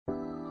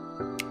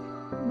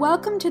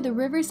Welcome to the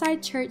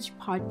Riverside Church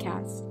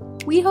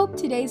podcast. We hope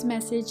today's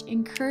message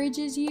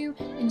encourages you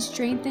and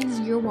strengthens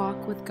your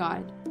walk with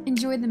God.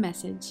 Enjoy the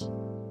message.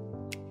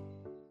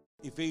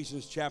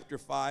 Ephesians chapter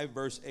 5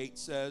 verse 8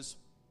 says,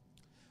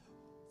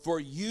 "For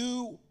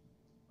you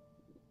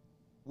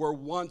were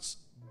once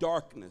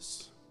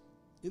darkness."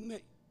 Isn't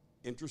that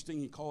interesting?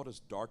 He called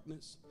us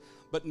darkness.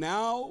 "But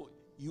now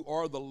you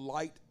are the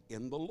light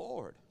in the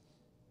Lord.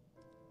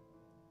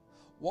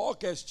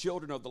 Walk as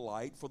children of the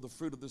light, for the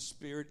fruit of the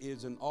Spirit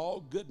is in all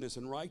goodness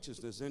and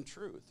righteousness and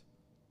truth,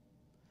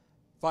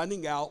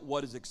 finding out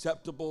what is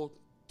acceptable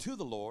to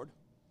the Lord,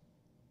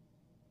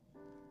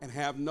 and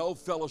have no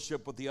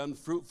fellowship with the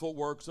unfruitful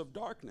works of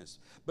darkness,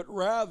 but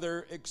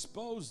rather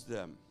expose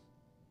them.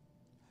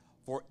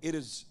 For it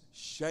is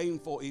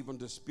shameful even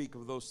to speak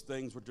of those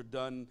things which are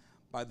done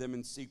by them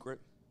in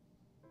secret.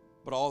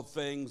 But all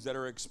things that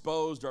are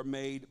exposed are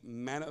made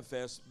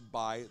manifest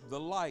by the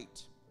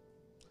light.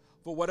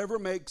 For whatever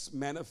makes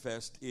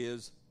manifest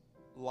is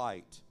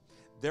light.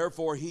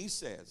 Therefore he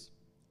says,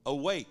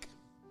 awake,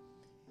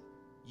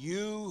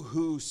 you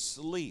who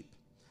sleep,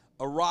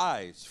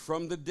 arise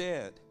from the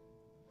dead,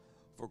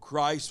 for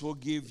Christ will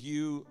give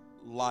you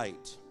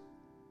light.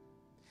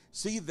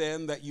 See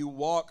then that you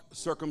walk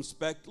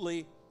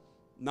circumspectly,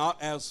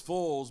 not as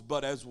fools,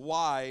 but as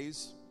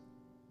wise,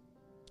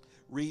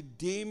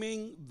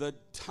 redeeming the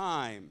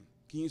time."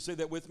 Can you say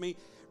that with me?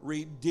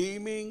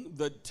 Redeeming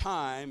the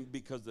time,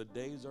 because the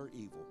days are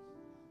evil.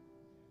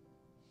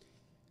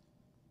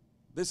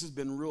 This has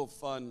been real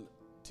fun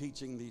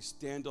teaching these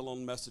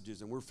standalone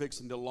messages, and we're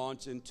fixing to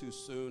launch into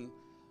soon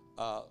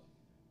a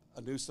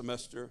new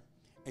semester.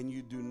 And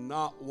you do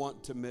not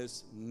want to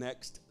miss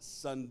next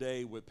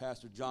Sunday with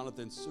Pastor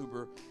Jonathan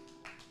Suber.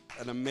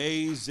 An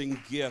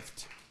amazing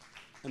gift.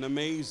 An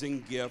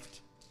amazing gift.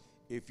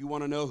 If you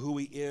want to know who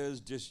he is,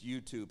 just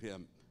YouTube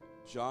him.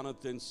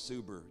 Jonathan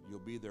Suber. You'll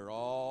be there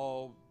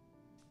all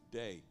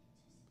day.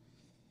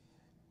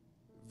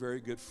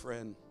 Very good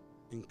friend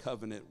in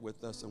covenant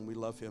with us, and we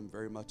love him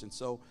very much. And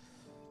so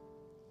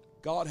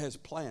God has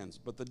plans,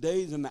 but the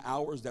days and the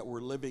hours that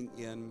we're living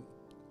in,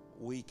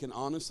 we can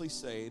honestly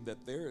say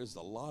that there is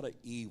a lot of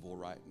evil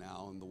right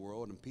now in the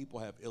world, and people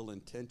have ill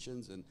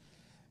intentions and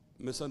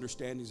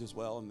misunderstandings as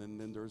well, and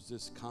then there's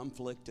this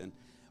conflict, and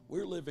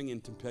we're living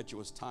in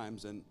tempestuous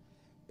times, and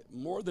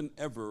more than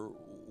ever,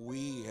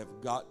 we have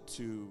got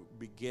to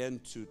begin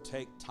to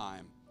take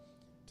time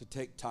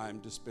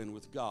to spend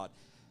with God.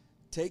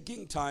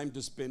 Taking time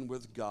to spend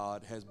with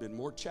God has been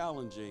more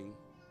challenging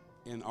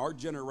in our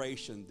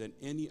generation than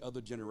any other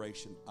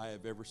generation I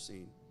have ever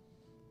seen.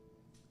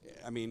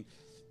 I mean,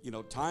 you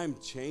know, time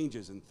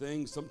changes and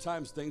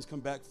sometimes things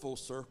come back full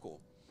circle.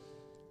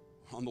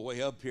 On the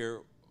way up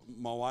here,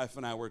 my wife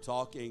and I were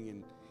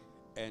talking,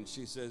 and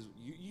she says,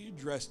 you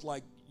dressed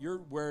like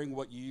you're wearing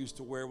what you used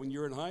to wear when you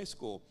were in high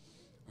school,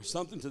 or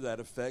something to that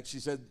effect.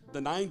 She said,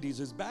 the 90s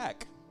is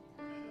back.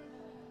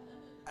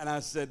 And I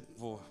said,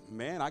 well,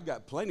 man, I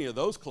got plenty of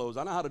those clothes.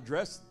 I know how to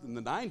dress in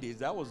the 90s.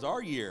 That was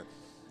our year.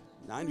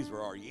 90s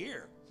were our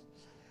year.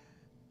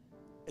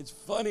 It's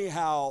funny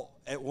how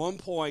at one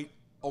point,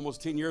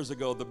 almost 10 years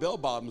ago, the bell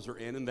bottoms were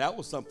in, and that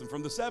was something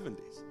from the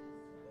 70s.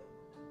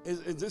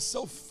 It's just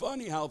so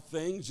funny how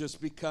things just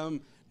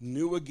become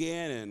new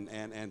again,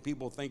 and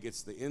people think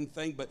it's the in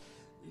thing, but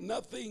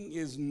nothing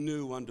is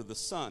new under the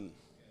sun.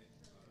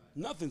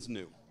 Nothing's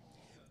new.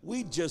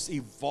 We just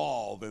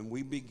evolve, and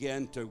we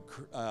begin to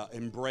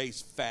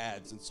embrace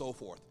fads and so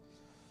forth.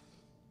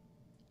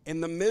 In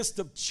the midst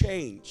of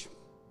change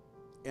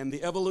and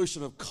the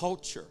evolution of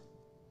culture,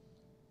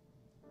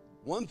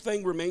 one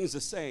thing remains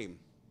the same,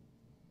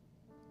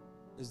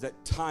 is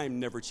that time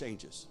never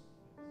changes.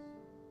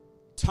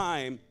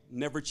 Time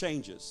never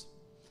changes.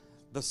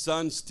 The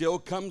sun still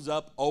comes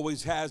up,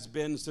 always has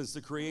been since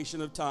the creation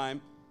of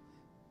time,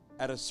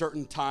 at a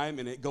certain time,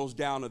 and it goes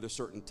down at a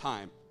certain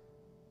time,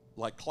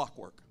 like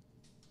clockwork.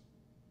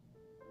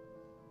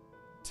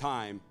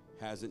 Time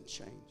hasn't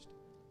changed.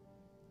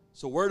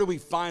 So where do we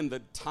find the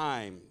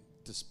time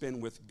to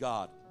spend with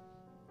God?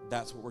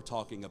 That's what we're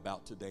talking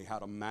about today, how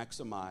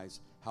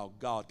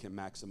God can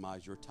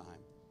maximize your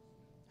time.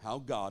 How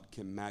God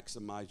can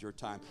maximize your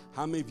time.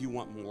 How many of you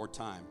want more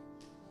time?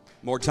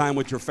 More time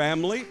with your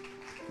family,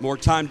 more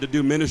time to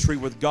do ministry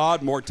with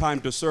God, more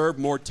time to serve,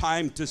 more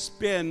time to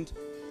spend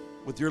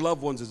with your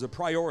loved ones is a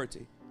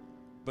priority.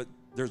 But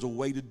there's a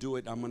way to do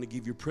it. I'm going to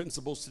give you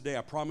principles today.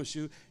 I promise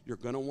you, you're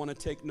going to want to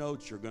take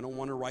notes. You're going to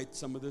want to write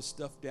some of this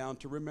stuff down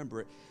to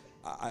remember it.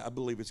 I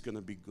believe it's going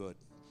to be good,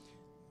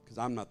 because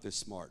I'm not this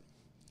smart.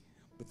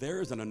 But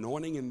there is an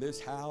anointing in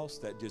this house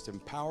that just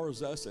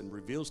empowers us and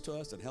reveals to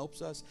us and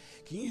helps us.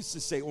 Can you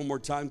just say it one more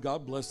time?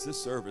 God bless this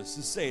service.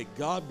 Just say it.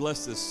 God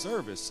bless this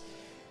service.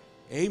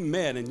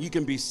 Amen. And you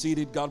can be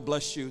seated. God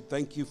bless you.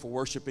 Thank you for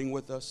worshiping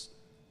with us.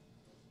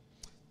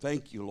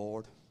 Thank you,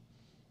 Lord.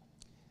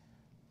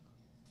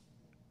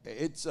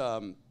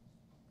 I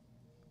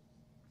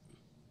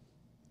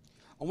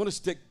want to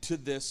stick to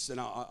this, and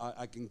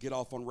I can get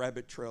off on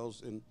rabbit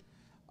trails, and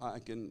I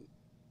can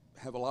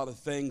have a lot of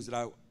things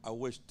that I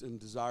wished and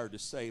desired to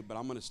say, but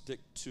I'm going to stick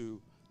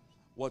to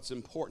what's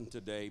important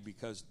today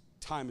because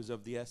time is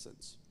of the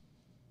essence.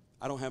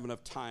 I don't have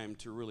enough time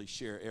to really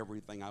share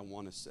everything I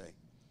want to say.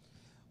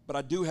 But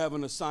I do have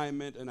an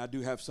assignment, and I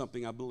do have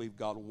something I believe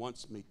God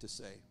wants me to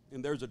say.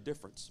 And there's a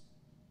difference.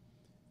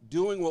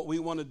 Doing what we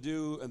want to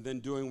do and then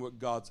doing what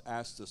God's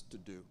asked us to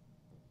do.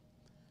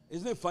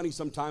 Isn't it funny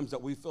sometimes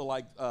that we feel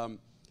like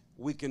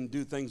we can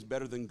do things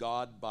better than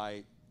God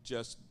by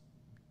just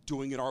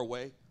doing it our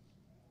way?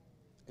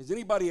 Has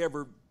anybody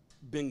ever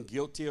been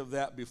guilty of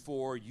that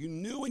before? You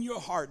knew in your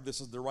heart this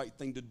is the right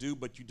thing to do,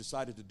 but you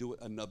decided to do it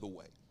another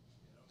way.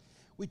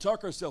 We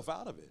talk ourselves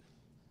out of it.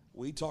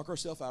 We talk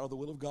ourselves out of the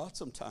will of God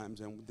sometimes,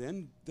 and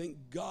then thank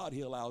God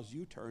he allows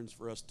U-turns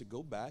for us to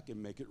go back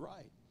and make it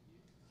right.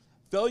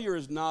 Failure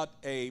is not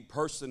a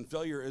person.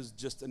 Failure is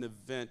just an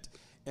event.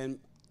 And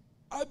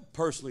I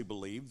personally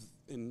believe,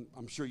 and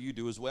I'm sure you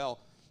do as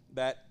well,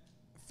 that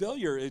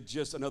failure is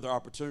just another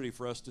opportunity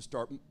for us to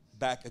start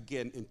back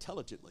again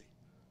intelligently,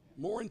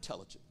 more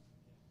intelligent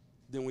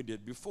than we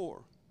did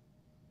before.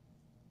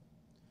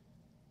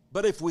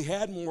 But if we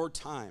had more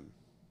time,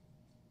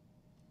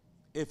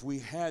 if we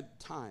had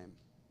time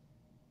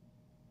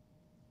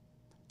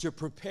to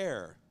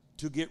prepare,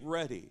 to get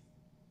ready.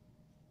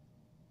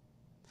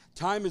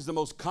 Time is the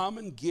most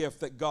common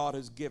gift that God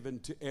has given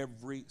to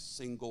every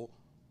single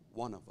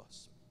one of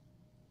us.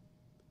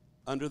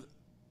 Under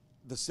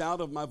the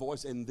sound of my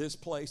voice in this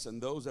place and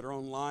those that are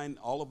online,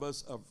 all of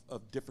us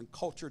of different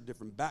culture,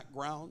 different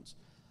backgrounds,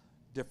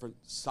 different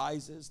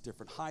sizes,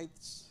 different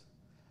heights,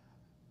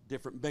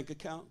 different bank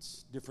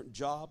accounts, different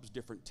jobs,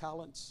 different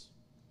talents.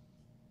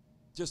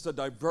 Just a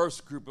diverse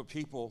group of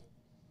people,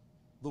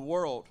 the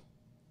world,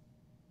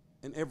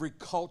 and every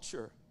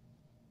culture.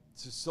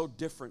 It's just so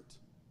different.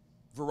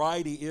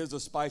 Variety is a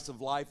spice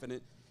of life,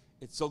 and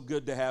it's so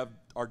good to have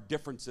our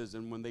differences,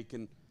 and when they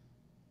can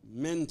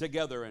mend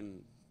together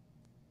and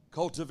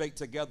cultivate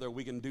together,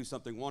 we can do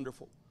something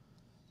wonderful.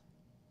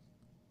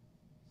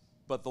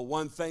 But the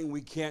one thing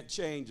we can't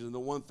change and the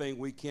one thing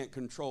we can't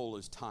control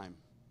is time.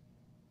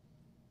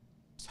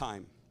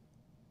 Time.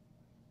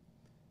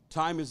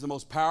 Time is the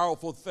most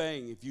powerful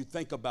thing if you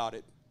think about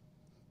it,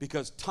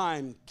 because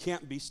time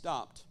can't be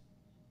stopped.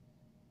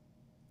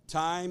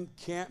 Time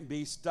can't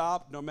be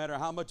stopped no matter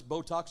how much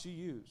Botox you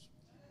use.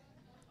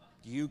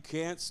 You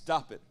can't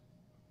stop it.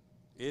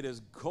 It is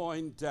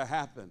going to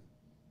happen.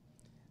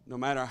 No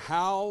matter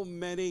how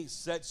many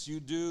sets you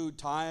do,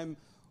 time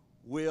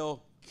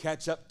will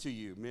catch up to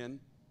you, men.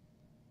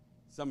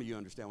 Some of you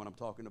understand what I'm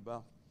talking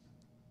about.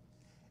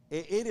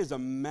 It is a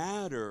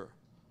matter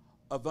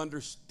of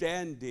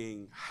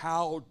understanding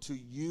how to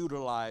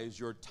utilize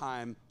your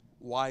time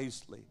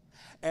wisely.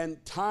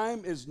 And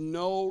time is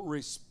no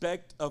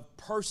respect of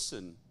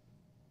person.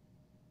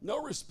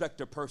 No respect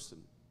of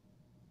person.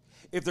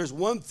 If there's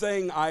one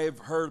thing I have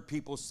heard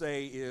people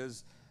say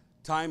is,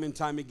 time and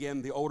time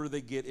again, the older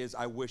they get, is,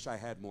 I wish I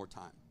had more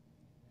time.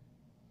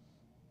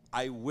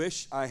 I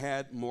wish I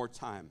had more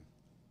time.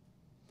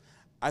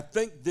 I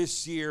think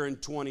this year in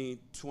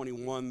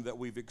 2021 that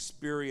we've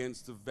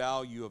experienced the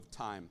value of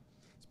time.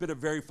 It's been a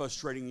very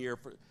frustrating year,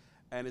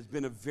 and it's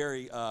been a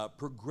very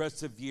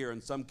progressive year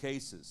in some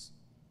cases,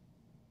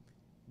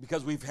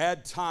 because we've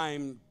had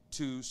time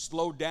to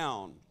slow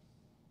down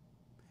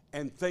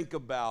and think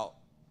about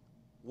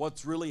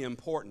what's really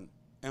important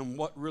and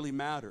what really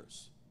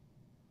matters.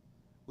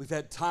 We've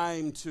had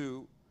time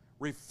to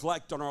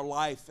reflect on our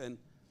life, and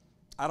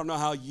I don't know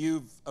how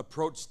you've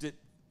approached it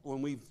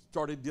when we've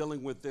started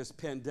dealing with this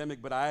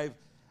pandemic, but I've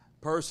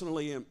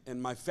personally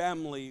and my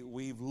family,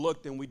 we've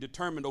looked and we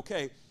determined,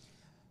 okay,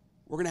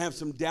 we're going to have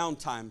some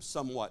downtime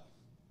somewhat.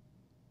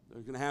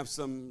 We're going to have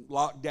some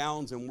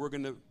lockdowns, and we're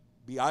going to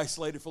be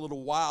isolated for a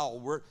little while.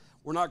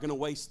 We're not going to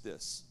waste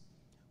this.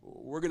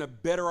 We're going to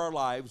better our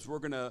lives. We're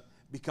going to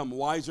become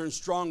wiser and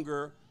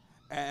stronger,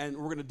 and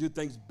we're going to do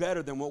things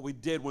better than what we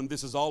did when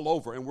this is all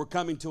over. And we're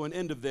coming to an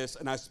end of this,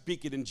 and I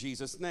speak it in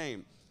Jesus'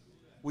 name.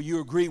 Will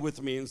you agree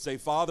with me and say,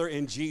 Father,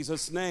 in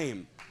Jesus'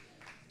 name?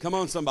 Come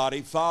on,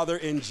 somebody. Father,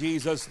 in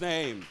Jesus'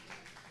 name.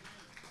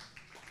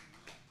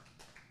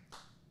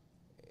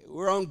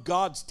 We're on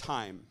God's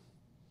time.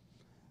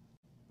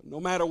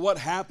 No matter what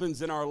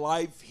happens in our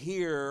life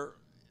here,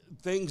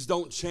 things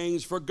don't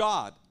change for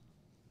God.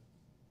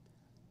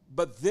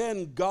 But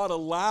then God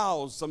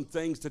allows some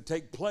things to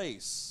take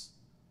place.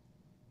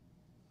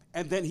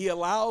 And then he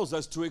allows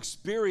us to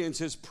experience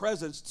his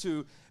presence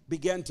to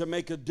begin to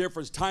make a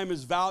difference. Time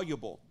is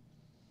valuable.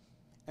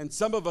 And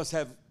some of us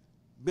have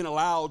been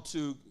allowed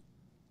to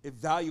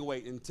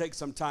evaluate and take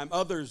some time.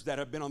 Others that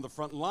have been on the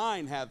front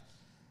line have,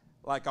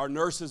 like our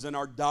nurses and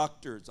our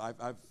doctors.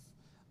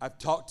 I've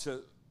talked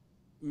to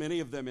many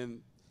of them,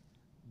 and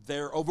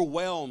they're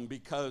overwhelmed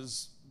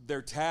because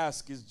their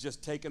task is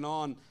just taken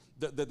on,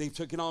 that they've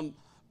taken on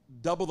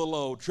double the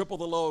load, triple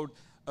the load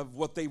of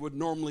what they would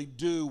normally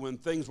do when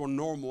things were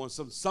normal. And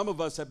so some of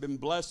us have been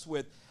blessed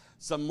with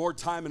some more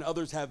time, and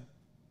others have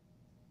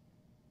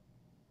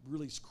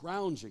really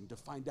scrounging to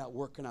find out,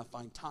 where can I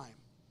find time?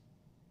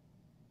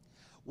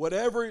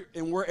 Whatever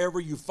and wherever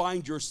you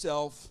find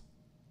yourself,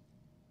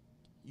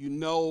 you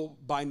know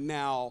by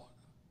now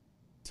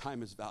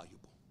time is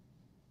valuable.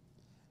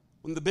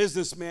 When the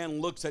businessman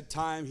looks at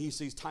time, he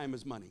sees time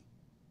as money.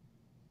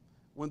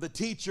 When the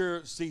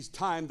teacher sees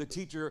time, the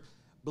teacher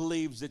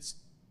believes it's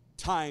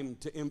time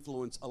to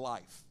influence a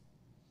life.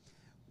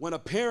 When a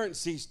parent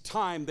sees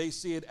time, they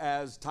see it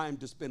as time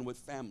to spend with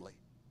family.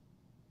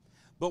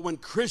 But when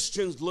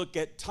Christians look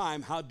at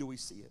time, how do we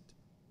see it?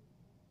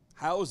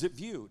 How is it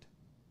viewed?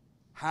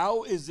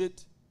 How is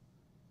it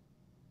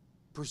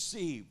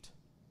perceived?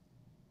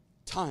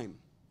 Time.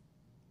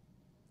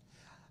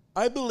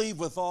 I believe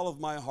with all of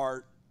my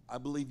heart, I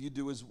believe you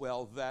do as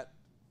well, that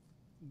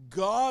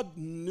God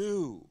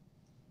knew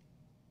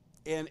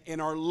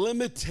in our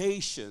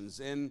limitations,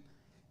 and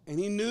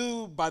he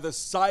knew by the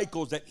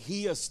cycles that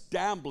he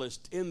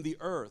established in the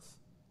earth.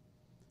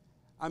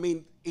 I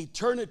mean,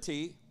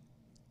 eternity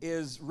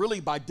is really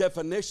by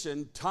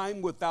definition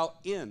time without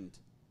end.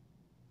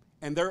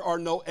 And there are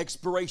no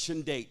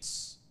expiration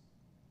dates.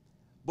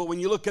 But when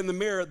you look in the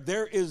mirror,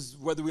 there is,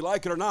 whether we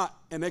like it or not,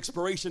 an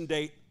expiration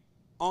date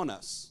on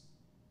us.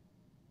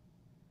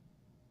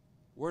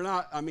 We're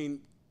not, I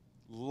mean,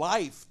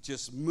 life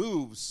just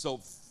moves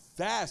so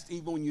fast,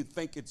 even when you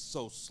think it's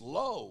so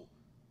slow.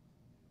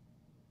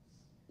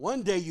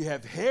 One day you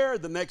have hair,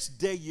 the next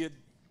day you,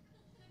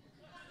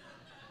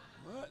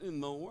 what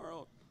in the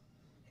world?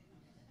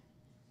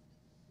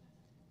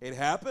 It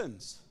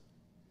happens.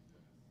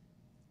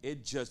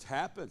 It just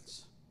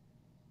happens.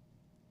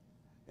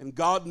 And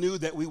God knew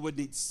that we would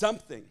need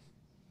something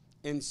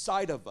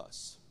inside of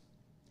us.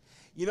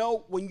 You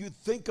know, when you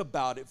think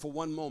about it for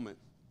one moment,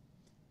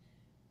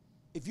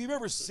 if you've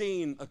ever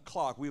seen a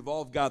clock, we've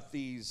all got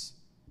these,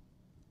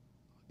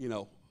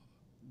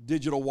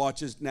 digital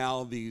watches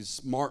now, these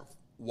smart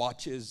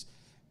watches,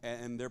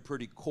 and they're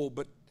pretty cool.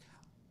 But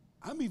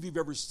how many of you have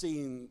ever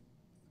seen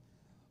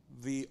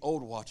the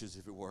old watches,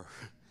 if it were?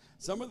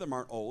 Some of them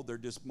aren't old, they're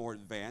just more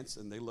advanced,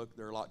 and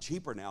they're a lot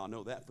cheaper now, I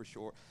know that for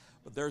sure.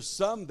 But there's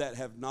some that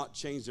have not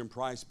changed in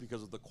price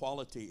because of the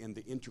quality and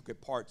the intricate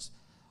parts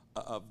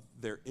of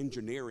their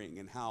engineering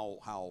and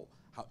how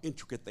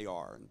intricate they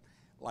are, and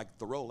like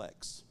the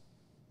Rolex.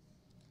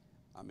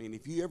 I mean,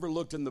 if you ever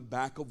looked in the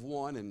back of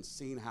one and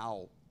seen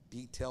how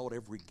detailed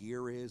every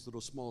gear is, little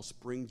small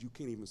springs you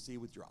can't even see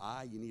with your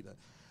eye, you need at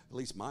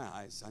least my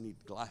eyes, I need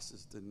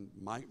glasses,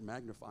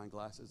 magnifying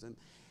glasses, and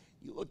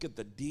you look at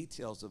the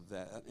details of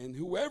that, and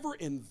whoever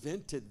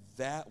invented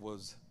that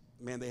was,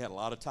 man, they had a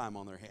lot of time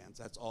on their hands.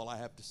 That's all I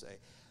have to say.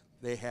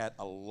 They had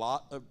a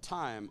lot of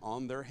time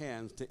on their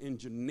hands to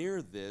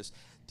engineer this,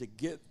 to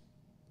get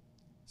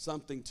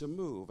something to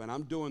move. And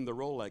I'm doing the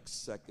Rolex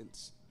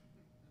seconds.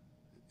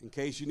 In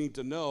case you need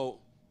to know,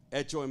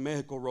 Hecho en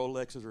Mexico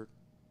Rolexes are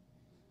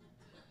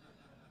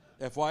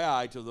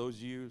FYI to those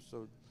of you.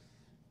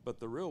 But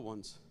the real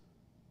ones,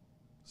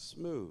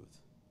 smooth,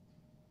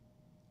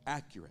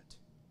 accurate.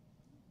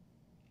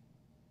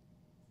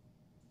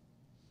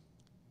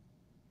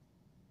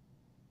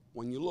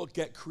 When you look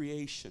at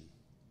creation,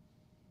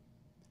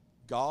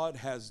 God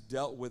has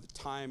dealt with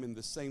time in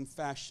the same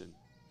fashion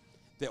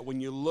that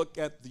when you look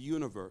at the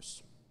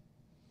universe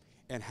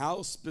and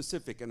how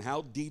specific and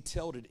how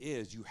detailed it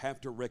is, you have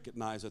to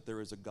recognize that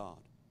there is a God.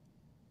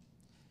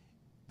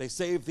 They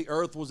say if the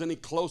earth was any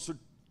closer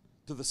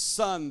to the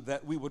sun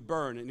that we would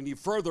burn, and any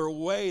further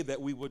away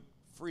that we would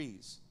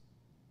freeze.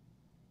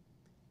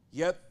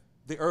 Yet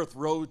the earth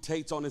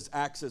rotates on its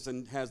axis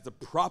and has the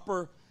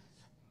proper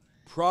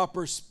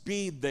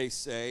speed, they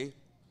say,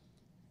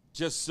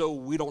 just so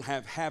we don't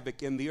have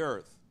havoc in the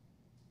earth.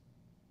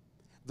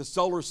 The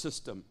solar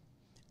system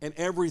and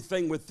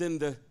everything within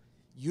the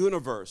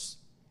universe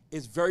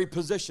is very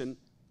positioned,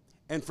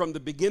 and from the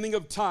beginning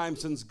of time,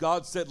 since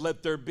God said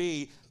let there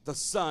be, the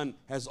sun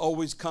has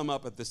always come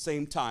up at the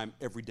same time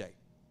every day,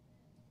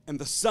 and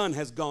the sun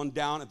has gone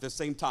down at the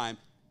same time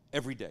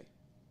every day,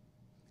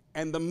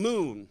 and the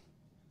moon,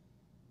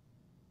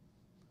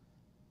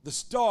 the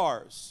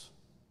stars.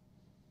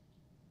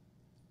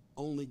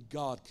 Only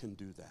God can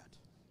do that.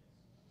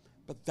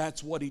 But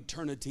that's what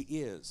eternity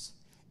is.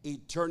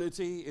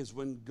 Eternity is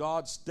when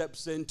God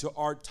steps into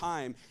our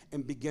time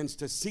and begins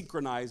to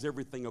synchronize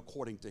everything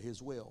according to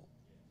his will.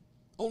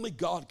 Only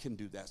God can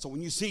do that. So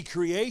when you see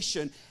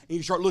creation and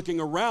you start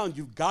looking around,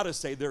 you've got to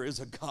say there is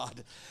a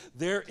God.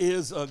 There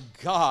is a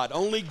God.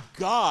 Only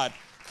God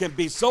can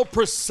be so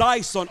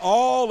precise on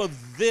all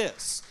of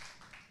this.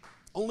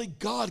 Only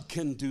God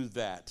can do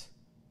that.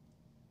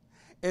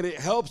 And it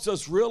helps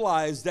us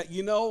realize that,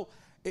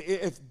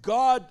 if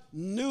God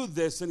knew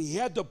this and he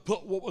had to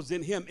put what was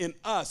in him in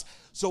us,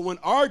 so when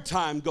our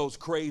time goes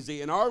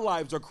crazy and our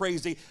lives are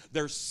crazy,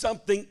 there's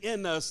something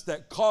in us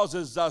that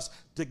causes us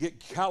to get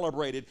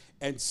calibrated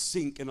and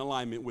sync in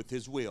alignment with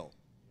his will.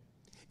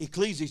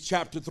 Ecclesiastes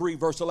chapter 3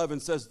 verse 11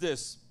 says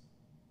this: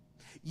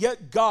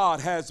 "Yet God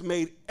has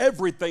made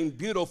everything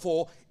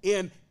beautiful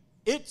in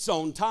its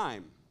own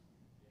time."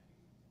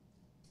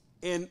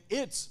 In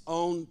its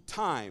own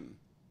time.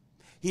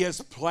 He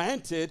has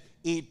planted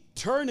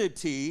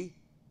eternity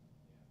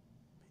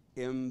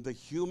in the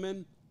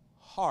human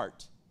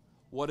heart.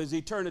 What is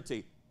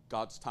eternity?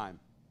 God's time.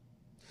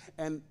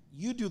 And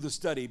you do the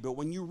study, but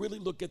when you really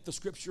look at the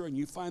scripture and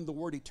you find the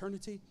word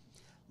eternity,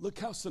 look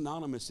how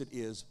synonymous it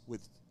is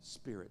with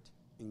spirit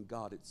in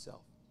God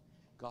itself,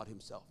 God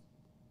himself.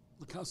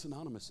 Look how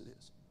synonymous it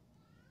is.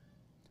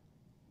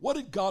 What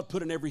did God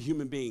put in every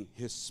human being?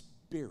 His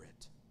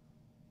spirit.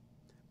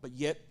 But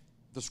yet,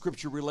 the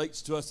scripture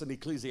relates to us in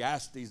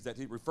Ecclesiastes that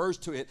he refers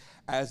to it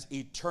as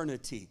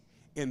eternity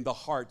in the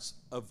hearts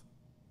of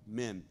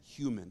men,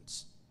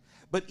 humans.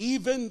 But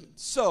even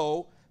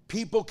so,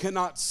 people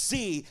cannot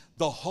see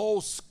the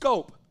whole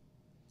scope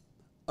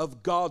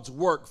of God's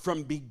work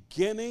from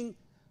beginning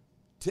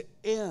to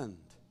end.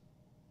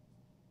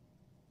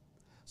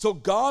 So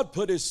God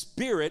put his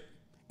spirit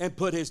and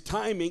put his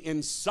timing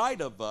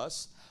inside of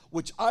us,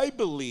 which I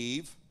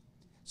believe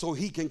so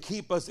he can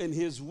keep us in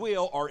his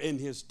will or in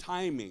his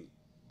timing.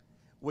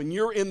 When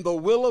you're in the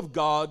will of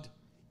God,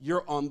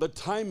 you're on the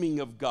timing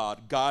of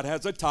God. God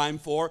has a time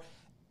for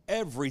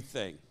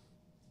everything.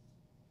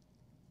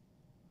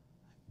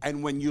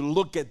 And when you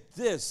look at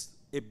this,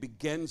 it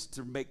begins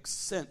to make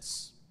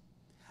sense.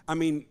 I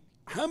mean,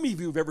 how many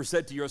of you have ever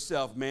said to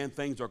yourself, man,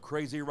 things are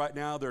crazy right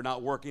now. They're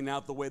not working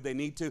out the way they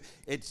need to.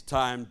 It's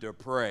time to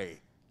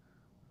pray.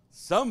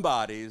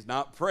 Somebody's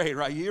not praying,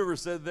 right? You ever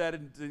said that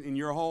in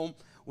your home?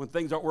 When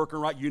things aren't working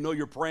right, you know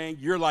you're praying.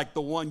 You're like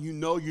the one you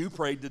know you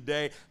prayed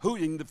today.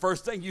 And the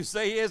first thing you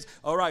say is,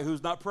 all right,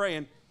 who's not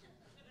praying?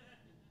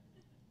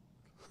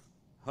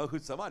 Oh,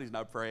 somebody's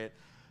not praying.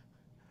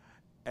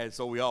 And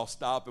so we all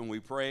stop and we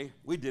pray.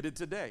 We did it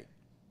today.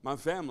 My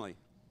family,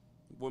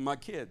 with my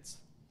kids.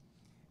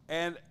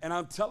 And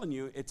I'm telling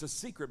you, it's a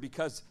secret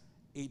because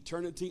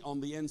eternity on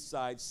the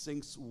inside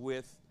syncs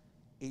with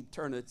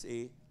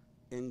eternity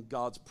in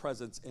God's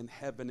presence, and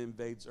heaven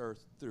invades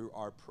earth through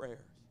our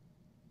prayers.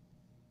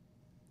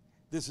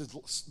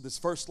 This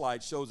first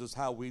slide shows us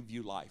how we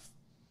view life.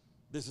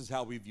 This is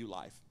how we view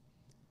life.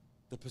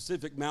 The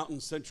Pacific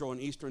Mountain, Central,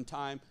 and Eastern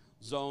time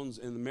zones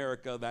in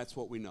America, that's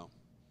what we know.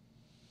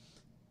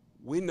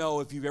 We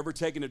know if you've ever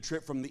taken a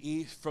trip from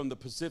the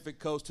Pacific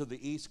coast to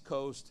the East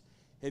Coast,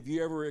 have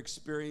you ever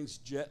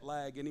experienced jet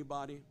lag?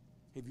 Anybody?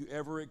 Have you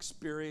ever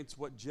experienced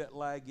what jet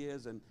lag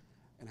is and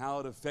how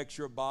it affects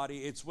your body?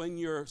 It's when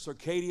your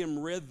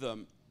circadian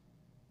rhythm,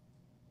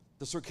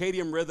 the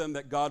circadian rhythm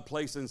that God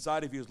placed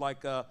inside of you is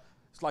like a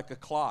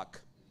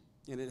clock,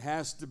 and it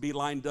has to be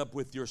lined up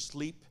with your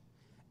sleep.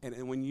 And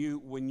when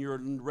your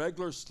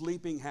regular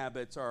sleeping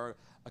habits are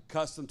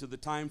accustomed to the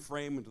time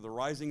frame and to the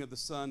rising of the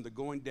sun, the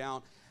going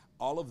down,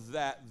 all of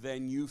that,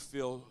 then you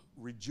feel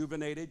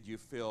rejuvenated, you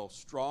feel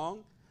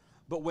strong.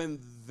 But when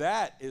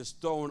that is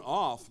thrown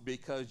off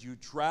because you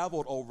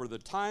traveled over the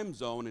time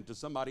zone into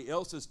somebody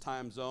else's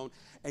time zone,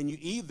 and you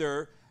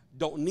either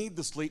don't need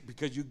the sleep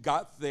because you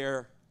got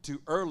there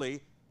too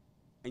early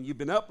and you've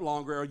been up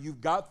longer, or you've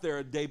got there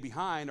a day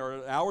behind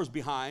or hours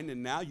behind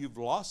and now you've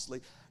lost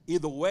sleep.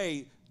 Either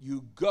way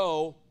you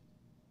go,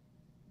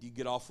 you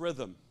get off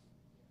rhythm.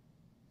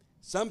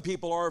 Some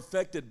people are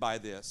affected by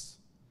this.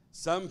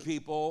 Some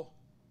people,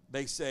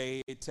 they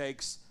say it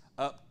takes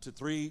up to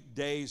 3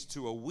 days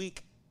to a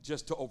week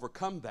just to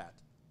overcome that,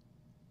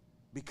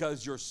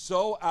 because you're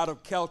so out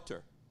of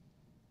kilter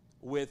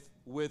with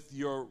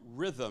your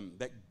rhythm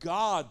that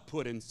God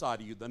put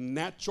inside of you, the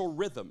natural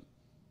rhythm.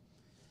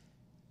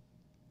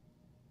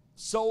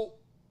 So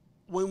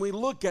when we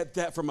look at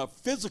that from a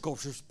physical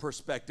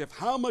perspective,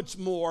 how much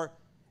more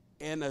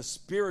in a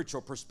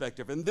spiritual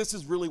perspective? And this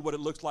is really what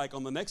it looks like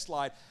on the next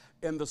slide.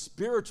 In the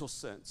spiritual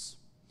sense,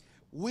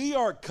 we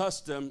are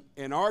accustomed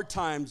in our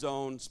time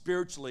zone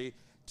spiritually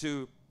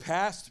to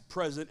past,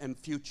 present, and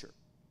future.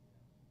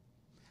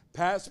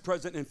 Past,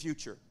 present, and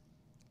future.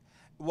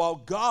 While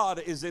God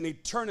is in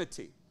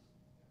eternity,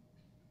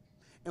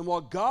 and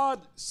while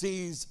God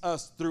sees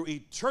us through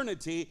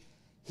eternity,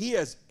 he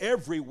is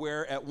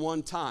everywhere at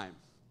one time.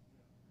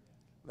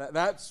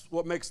 That's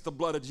what makes the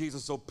blood of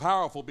Jesus so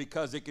powerful,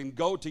 because it can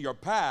go to your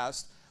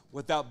past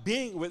without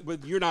being,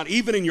 you're not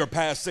even in your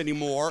past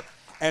anymore,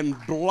 and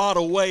blot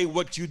away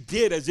what you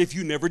did as if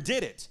you never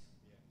did it.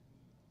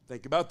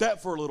 Think about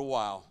that for a little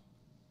while.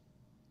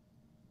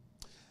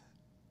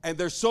 And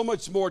there's so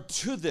much more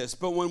to this,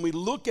 but when we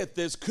look at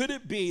this, could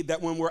it be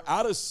that when we're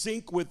out of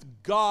sync with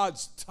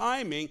God's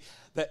timing,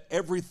 that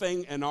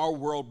everything in our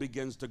world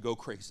begins to go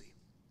crazy?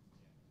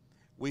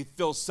 We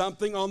feel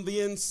something on the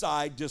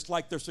inside, just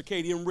like the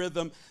circadian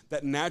rhythm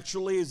that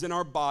naturally is in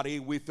our body.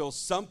 We feel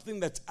something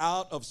that's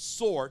out of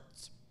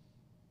sorts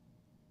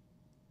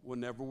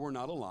whenever we're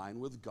not aligned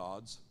with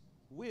God's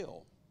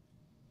will.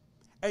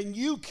 And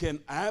you can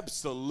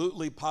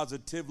absolutely,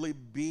 positively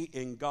be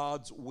in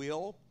God's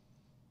will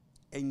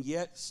and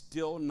yet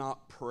still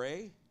not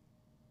pray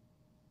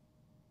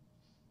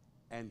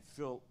and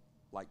feel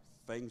like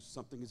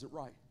something isn't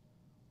right.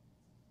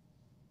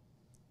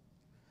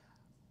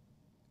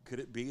 Could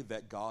it be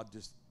that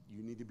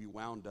you need to be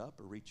wound up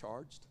or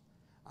recharged?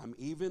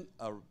 Even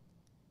a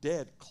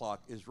dead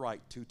clock is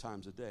right 2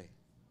 times a day.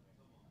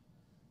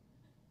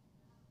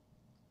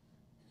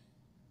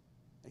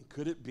 Ain't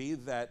Could it be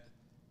that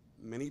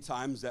many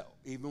times that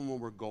even when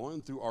we're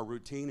going through our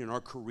routine and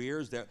our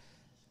careers that,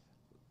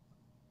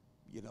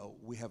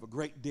 we have a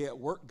great day at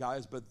work,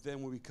 guys, but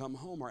then when we come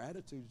home, our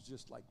attitude is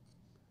just like,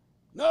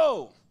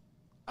 no,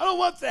 I don't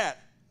want that.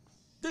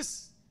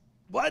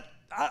 What?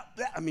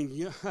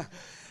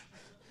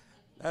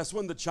 That's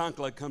when the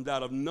chancla comes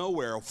out of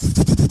nowhere.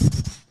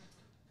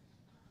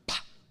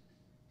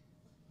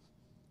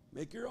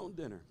 Make your own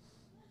dinner.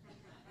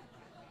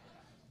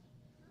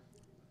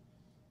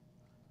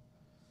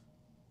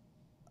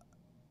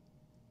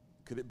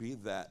 Could it be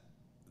that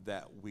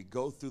we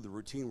go through the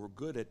routine, we're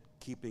good at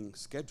keeping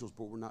schedules,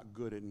 but we're not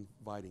good at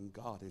inviting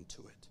God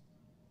into it?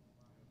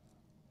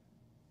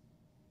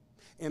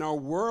 In our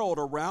world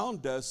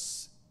around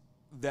us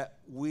that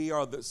we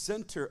are the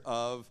center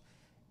of,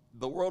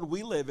 the world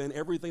we live in,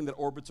 everything that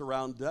orbits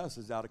around us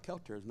is out of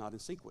kilter, is not in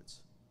sequence.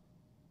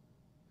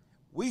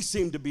 We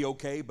seem to be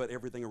okay, but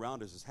everything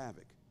around us is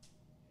havoc.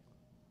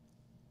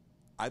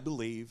 I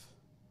believe,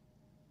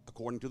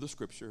 according to the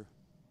scripture,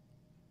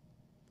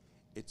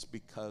 it's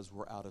because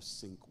we're out of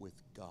sync with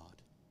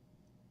God.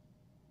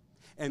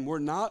 And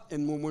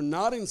when we're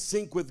not in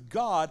sync with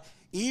God,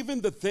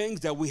 even the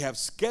things that we have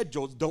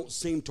scheduled don't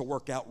seem to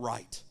work out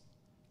right.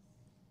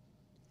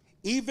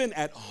 Even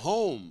at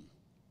home.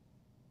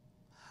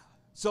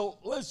 So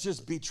let's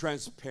just be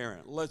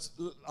transparent.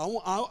 I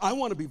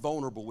want to be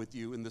vulnerable with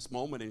you in this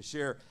moment and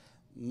share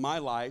my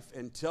life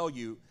and tell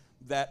you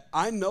that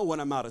I know when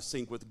I'm out of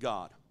sync with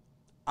God.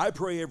 I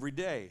pray every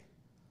day,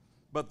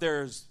 but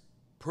there's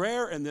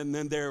prayer and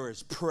then there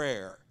is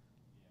prayer.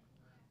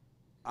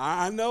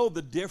 I know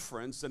the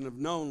difference and have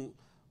known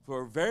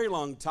for a very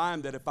long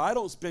time that if I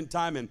don't spend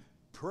time in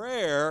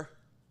prayer,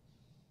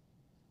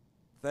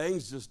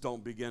 things just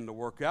don't begin to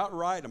work out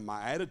right, and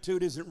my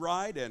attitude isn't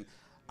right, and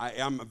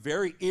I'm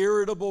very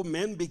irritable.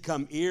 Men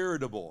become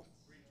irritable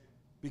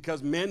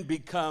because men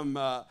become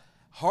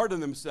hard on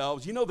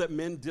themselves. You know that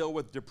men deal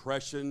with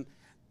depression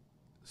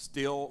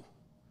still,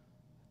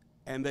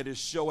 and they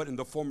just show it in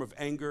the form of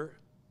anger,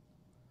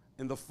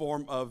 in the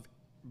form of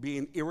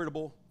being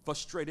irritable,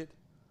 frustrated,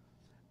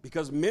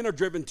 because men are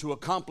driven to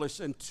accomplish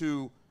and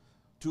to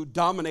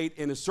dominate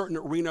in a certain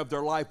arena of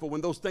their life. But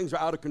when those things are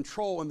out of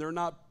control and they're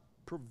not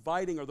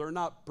providing or they're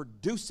not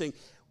producing,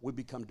 we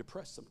become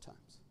depressed sometimes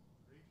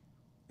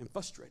and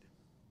frustrated.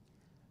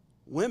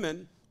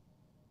 Women,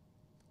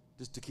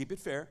 just to keep it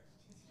fair,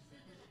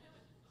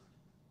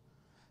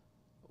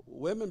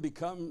 women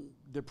become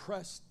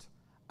depressed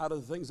out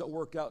of the things that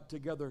work out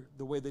together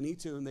the way they need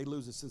to, and they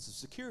lose a sense of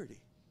security.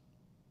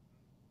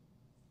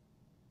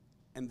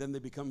 And then they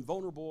become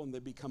vulnerable and they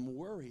become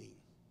worrying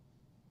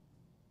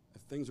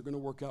if things are going to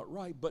work out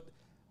right. But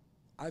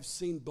I've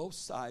seen both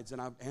sides, and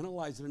I've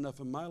analyzed it enough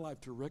in my life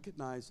to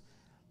recognize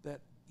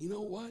that, you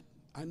know what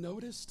I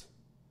noticed?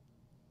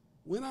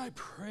 When I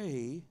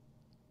pray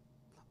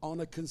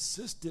on a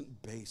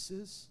consistent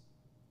basis,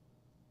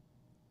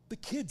 the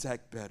kids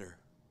act better.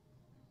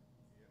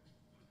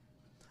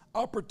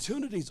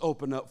 Opportunities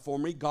open up for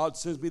me. God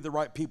sends me the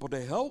right people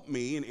to help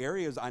me in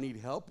areas I need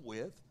help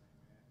with.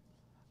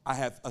 I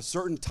have a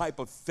certain type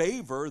of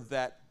favor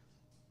that,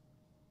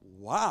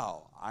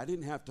 wow, I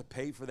didn't have to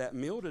pay for that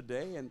meal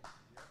today, and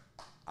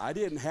I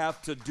didn't have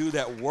to do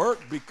that work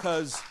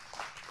because,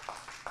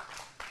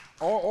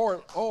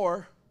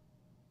 or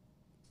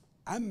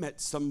I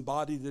met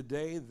somebody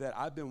today that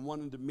I've been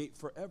wanting to meet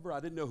forever. I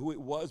didn't know who it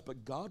was,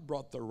 but God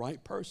brought the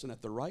right person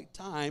at the right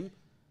time,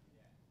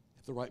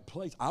 at the right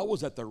place. I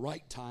was at the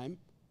right time,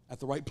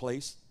 at the right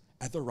place,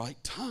 at the right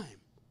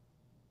time.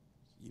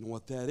 You know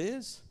what that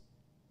is?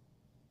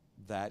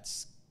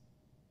 That's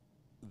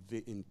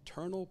the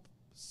internal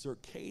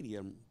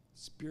circadian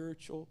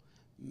spiritual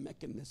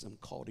mechanism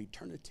called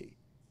eternity.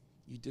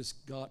 You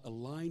just got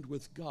aligned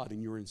with God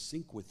and you're in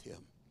sync with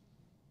Him.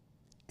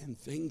 And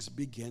things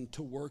begin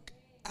to work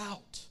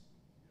out.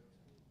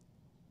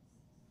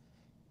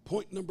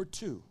 Point number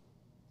 2.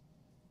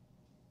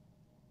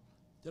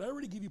 Did I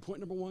already give you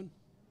point number 1?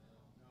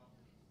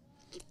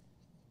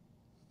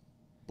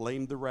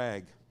 Blame the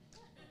rag.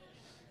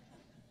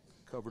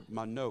 Covered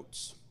my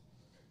notes.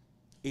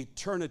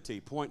 Eternity,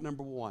 point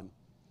number 1.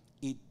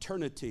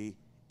 Eternity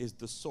is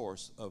the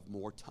source of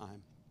more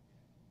time.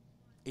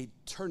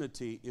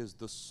 Eternity is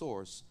the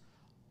source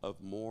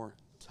of more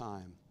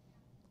time.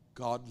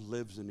 God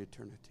lives in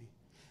eternity.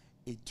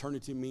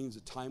 Eternity means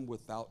a time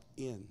without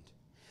end.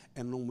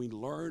 And when we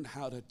learn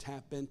how to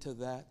tap into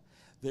that,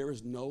 there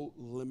is no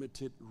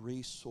limited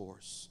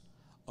resource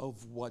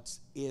of what's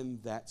in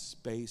that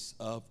space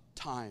of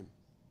time.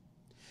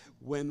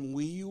 When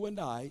you and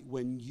I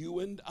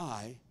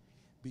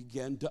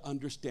begin to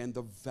understand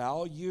the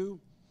value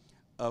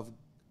of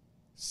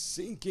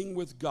syncing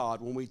with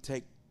God, when we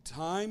take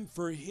time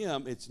for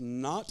Him, it's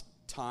not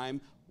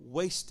time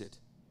wasted.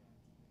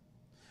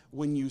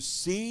 When you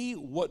see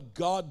what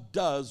God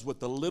does with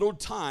the little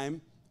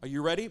time, are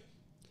you ready?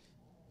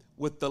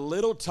 With the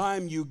little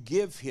time you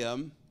give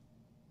Him,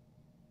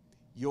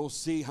 you'll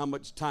see how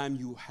much time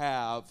you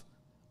have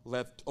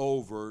left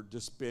over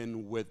to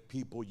spend with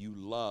people you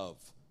love.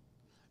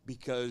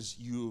 because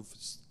you've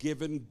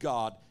given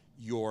God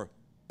your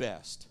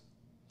best.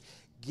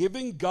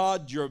 Giving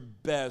God your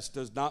best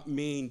does not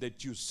mean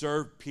that you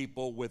serve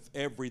people with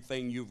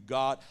everything you've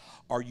got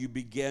or you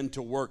begin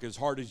to work as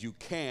hard as you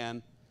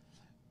can.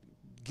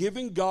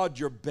 Giving God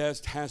your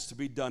best has to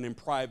be done in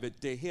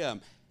private to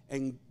Him.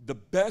 And the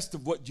best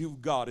of what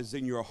you've got is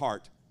in your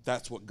heart.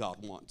 That's what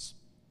God wants,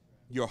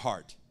 your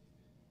heart.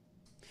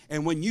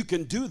 And when you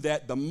can do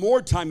that, the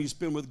more time you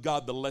spend with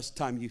God, the less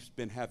time you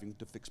spend having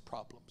to fix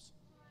problems.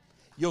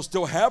 You'll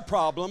still have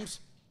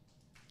problems,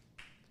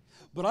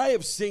 but I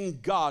have seen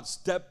God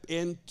step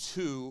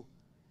into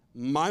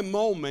my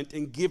moment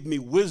and give me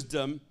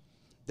wisdom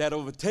that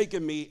have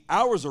taken me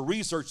hours of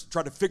research to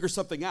try to figure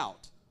something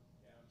out.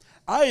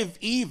 I have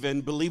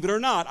even, believe it or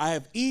not, I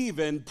have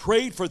even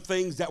prayed for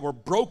things that were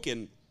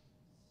broken,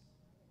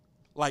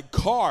 like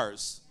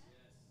cars.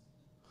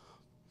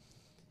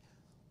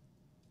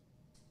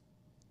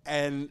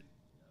 And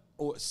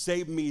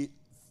saved me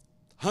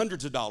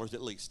hundreds of dollars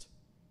at least.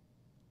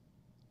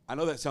 I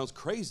know that sounds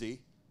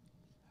crazy,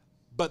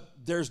 but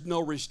there's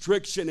no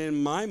restriction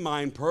in my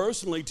mind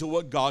personally to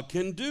what God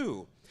can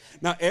do.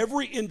 Now,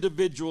 every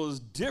individual is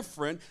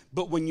different,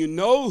 but when you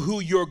know who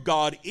your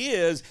God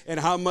is and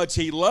how much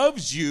He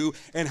loves you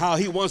and how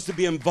He wants to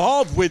be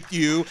involved with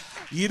you,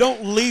 you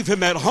don't leave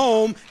Him at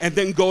home and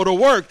then go to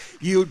work.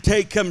 You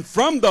take Him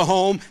from the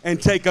home and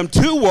take Him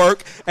to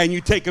work, and you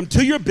take Him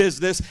to your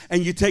business,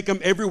 and you take Him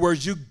everywhere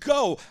you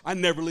go. I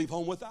never leave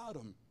home without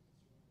Him.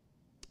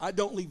 I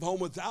don't leave home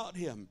without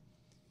Him.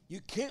 You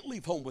can't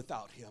leave home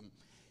without Him.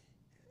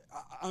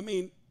 I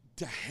mean,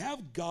 to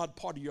have God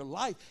part of your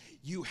life,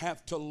 you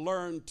have to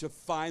learn to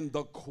find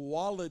the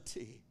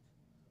quality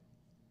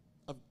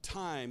of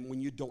time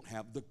when you don't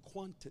have the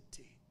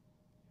quantity.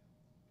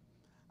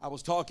 I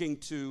was talking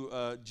to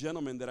a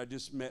gentleman that I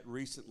just met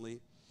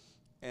recently,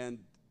 and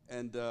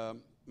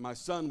my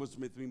son was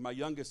with me. My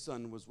youngest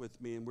son was with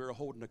me, and we were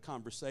holding a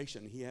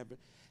conversation. He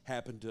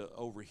happened to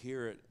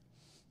overhear it,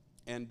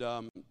 and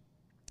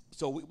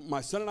so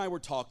my son and I were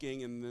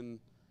talking, and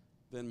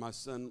then my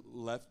son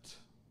left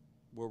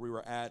where we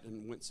were at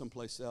and went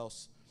someplace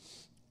else.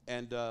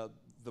 And the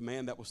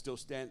man that was still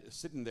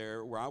sitting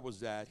there where I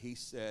was at, he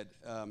said,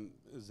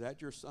 is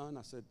that your son?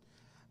 I said,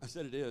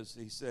 it is.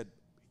 He said,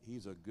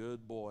 he's a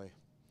good boy.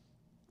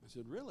 I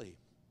said, really?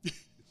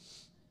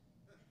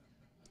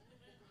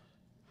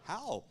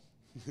 How?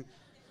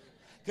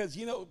 Because,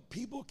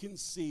 people can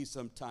see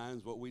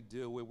sometimes what we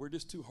do. We're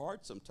just too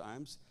hard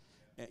sometimes.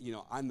 And,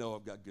 I know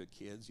I've got good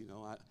kids.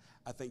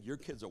 I think your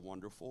kids are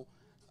wonderful.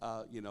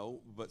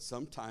 But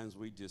sometimes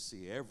we just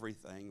see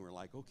everything. We're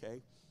like,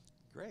 okay,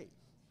 great.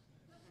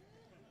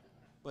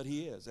 But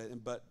he is.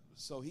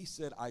 So he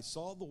said, I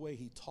saw the way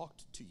he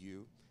talked to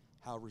you,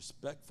 how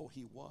respectful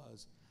he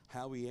was,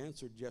 how he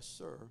answered, yes,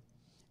 sir,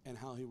 and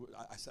how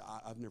I said,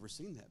 I've never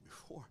seen that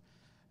before.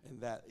 And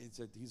that it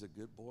said, he's a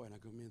good boy. And I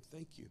go, man,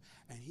 thank you.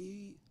 And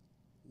he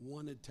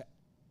wanted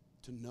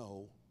to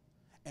know.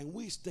 And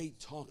we stayed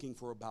talking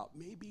for about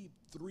maybe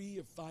 3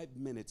 or 5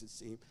 minutes, it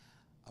seemed,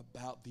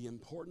 about the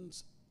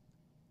importance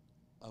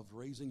of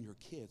raising your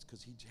kids,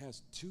 because he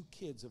has 2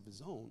 kids of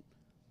his own.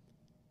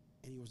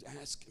 And he was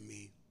asking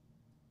me,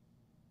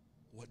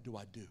 what do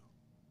I do?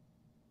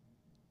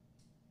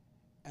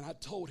 And I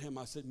told him,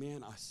 I said,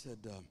 man, I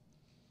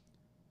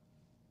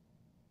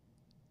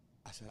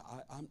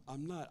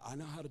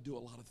know how to do a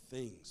lot of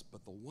things,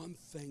 but the one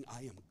thing I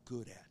am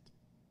good at,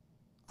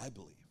 I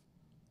believe,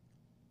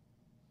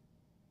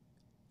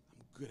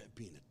 I'm good at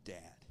being a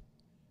dad.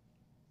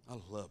 I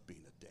love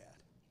being a dad.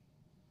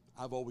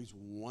 I've always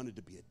wanted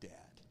to be a dad.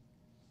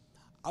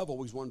 I've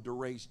always wanted to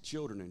raise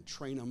children and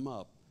train them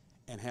up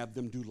and have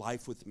them do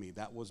life with me.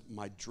 That was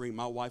my dream.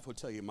 My wife will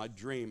tell you, my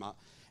dream, and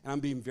I'm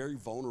being very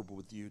vulnerable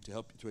with you to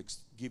help to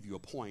give you a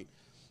point.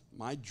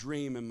 My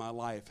dream in my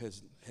life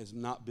has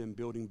not been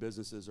building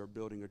businesses or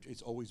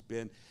it's always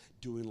been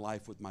doing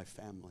life with my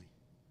family,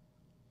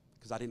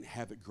 because I didn't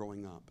have it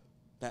growing up.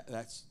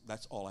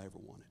 That's all I ever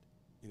wanted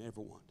and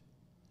ever want.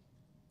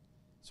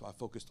 So I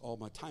focused all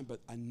my time, but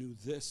I knew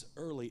this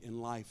early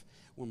in life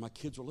when my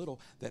kids were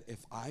little, that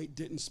if I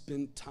didn't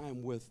spend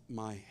time with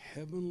my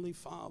Heavenly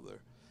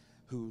Father,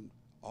 who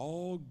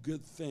all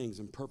good things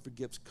and perfect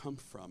gifts come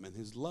from, and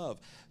His love,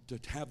 to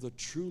have the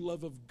true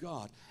love of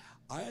God,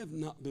 I have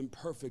not been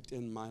perfect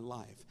in my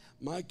life.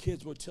 My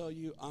kids will tell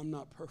you I'm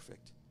not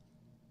perfect,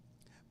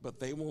 but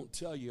they won't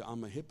tell you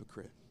I'm a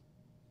hypocrite.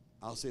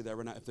 I'll say that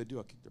right now. If they do,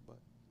 I'll kick their butt.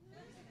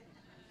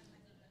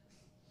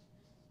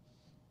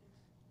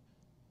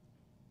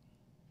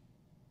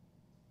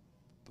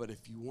 But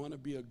if you want to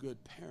be a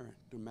good parent,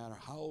 no matter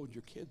how old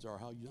your kids are,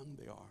 how young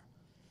they are,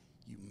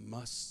 you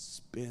must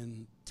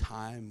spend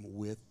time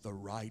with the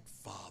right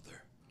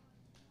father.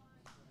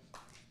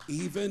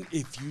 Even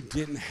if you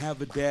didn't have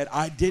a dad.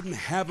 I didn't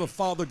have a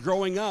father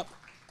growing up.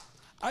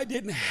 I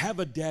didn't have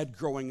a dad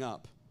growing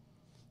up.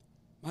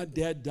 My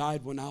dad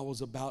died when I was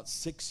about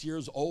 6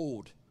 years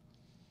old.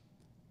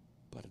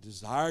 but I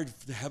desired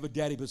to have a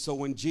daddy. But so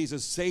when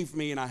Jesus saved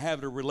me and I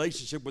had a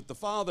relationship with the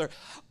Father,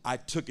 I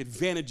took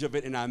advantage of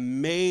it and I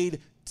made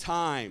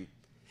time.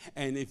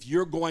 And if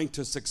you're going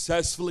to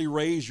successfully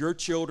raise your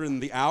children in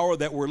the hour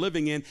that we're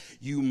living in,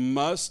 you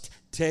must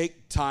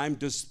take time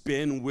to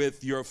spend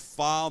with your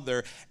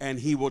Father, and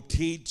He will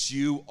teach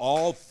you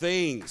all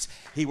things.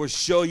 He will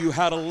show you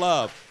how to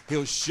love.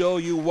 He'll show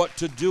you what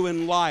to do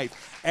in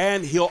life.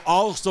 And He'll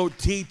also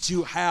teach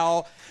you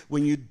how,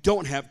 when you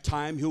don't have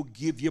time, He'll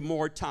give you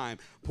more time.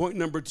 Point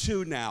number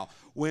 2 now.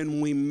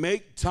 When we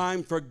make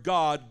time for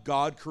God,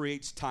 God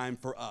creates time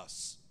for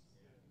us.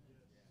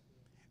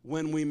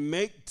 When we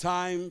make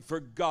time for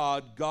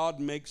God,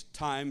 God makes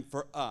time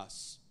for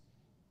us.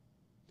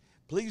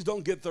 Please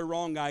don't get the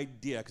wrong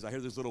idea, because I hear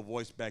this little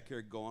voice back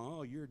here going,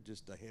 oh, you're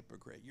just a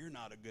hypocrite. You're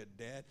not a good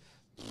dad.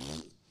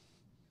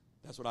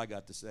 That's what I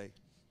got to say.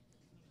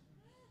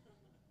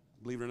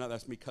 Believe it or not,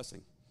 that's me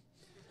cussing.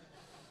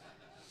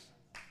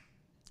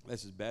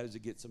 That's as bad as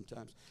it gets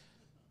sometimes.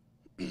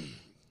 Did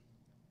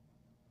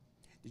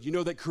you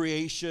know that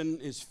creation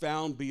is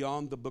found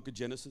beyond the book of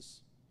Genesis?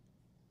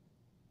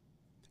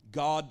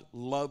 God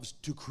loves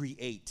to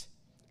create.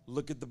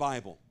 Look at the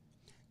Bible.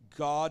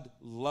 God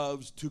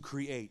loves to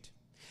create.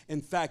 In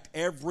fact,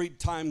 every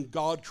time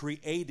God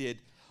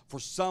created for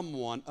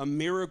someone a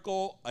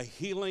miracle, a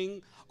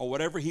healing, or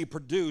whatever He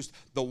produced,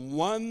 the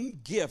one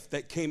gift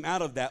that came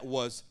out of that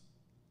was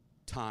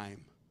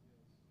time.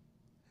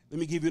 Let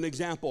me give you an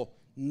example.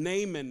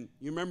 Naaman,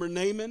 you remember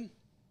Naaman?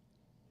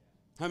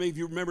 How many of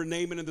you remember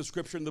Naaman in the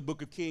scripture in the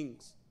book of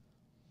Kings?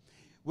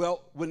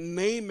 Well, when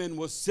Naaman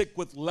was sick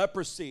with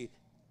leprosy,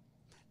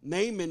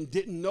 Naaman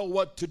didn't know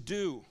what to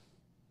do.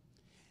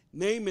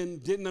 Naaman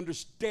didn't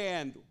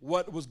understand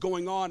what was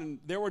going on, and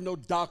there were no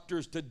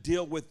doctors to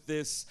deal with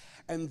this.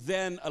 And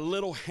then a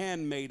little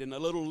handmaiden, a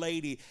little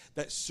lady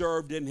that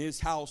served in his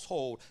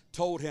household,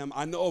 told him,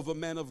 I know of a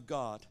man of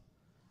God.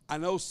 I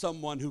know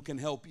someone who can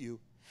help you.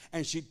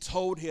 And she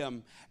told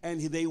him, and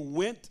they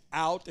went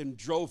out and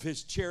drove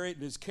his chariot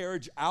and his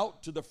carriage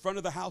out to the front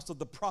of the house of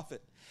the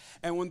prophet.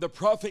 And when the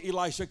prophet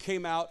Elisha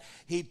came out,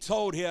 he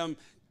told him,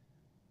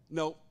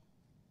 no,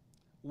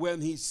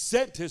 when he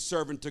sent his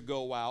servant to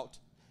go out,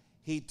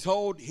 he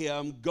told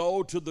him,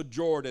 go to the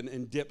Jordan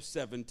and dip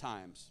 7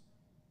 times.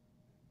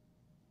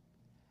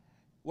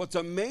 What's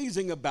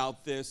amazing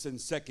about this in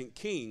 2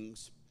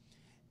 Kings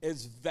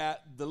is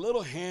that the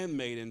little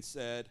handmaiden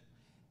said,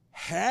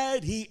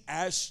 had he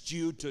asked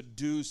you to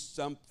do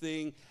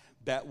something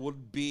that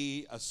would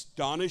be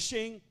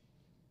astonishing,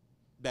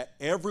 that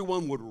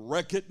everyone would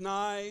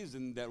recognize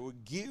and that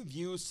would give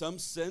you some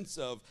sense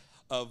of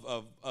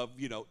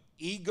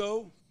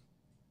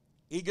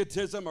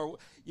egotism, or,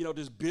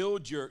 just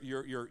build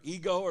your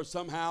ego or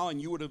somehow, and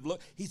you would have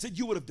looked, he said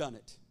you would have done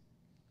it.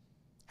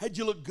 Had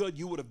you looked good,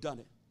 you would have done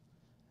it.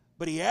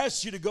 But he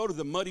asked you to go to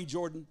the muddy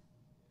Jordan,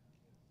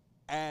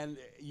 and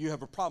you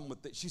have a problem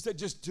with it. She said,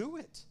 just do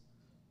it.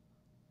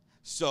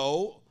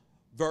 So,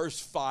 verse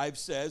 5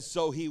 says,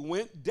 so he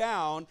went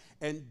down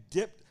and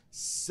dipped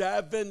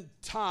 7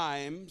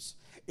 times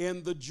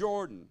in the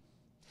Jordan,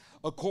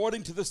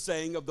 according to the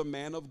saying of the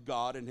man of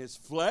God, and his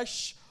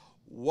flesh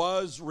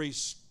was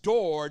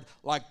restored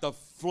like the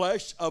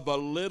flesh of a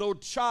little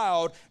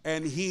child,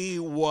 and he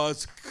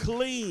was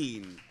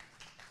clean.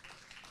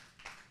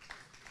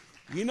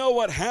 You know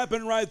what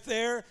happened right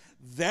there?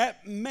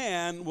 That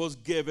man was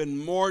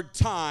given more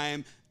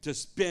time to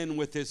spend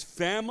with his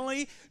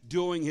family,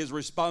 doing his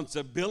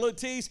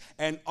responsibilities,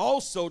 and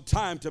also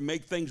time to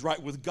make things right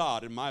with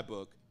God, in my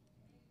book.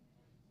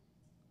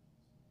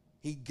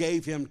 He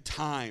gave him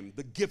time,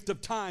 the gift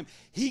of time.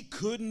 He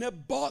couldn't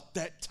have bought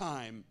that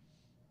time.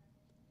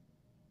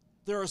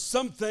 There are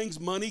some things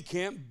money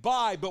can't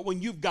buy, but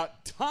when you've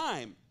got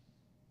time,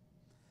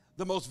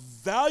 the most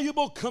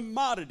valuable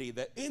commodity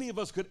that any of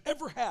us could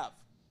ever have,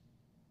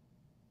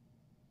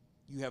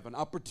 you have an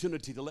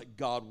opportunity to let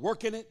God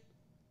work in it,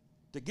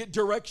 to get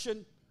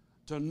direction,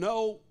 to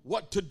know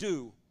what to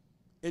do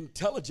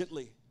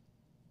intelligently.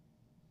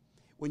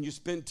 When you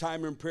spend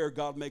time in prayer,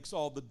 God makes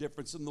all the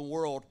difference in the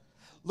world.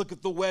 Look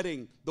at the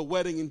wedding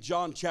in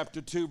John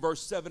chapter 2,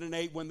 verse 7 and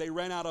 8, when they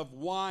ran out of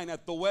wine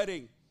at the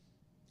wedding.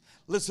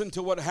 Listen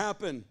to what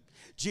happened.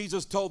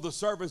 Jesus told the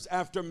servants,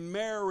 after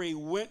Mary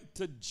went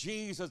to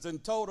Jesus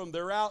and told him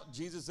they're out,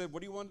 Jesus said,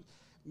 what do you want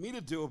me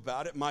to do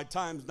about it? My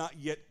time's not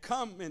yet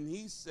come. And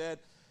he said,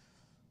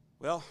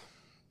 well,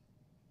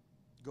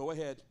 go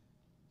ahead.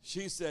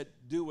 She said,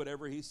 do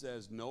whatever he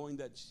says, knowing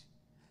that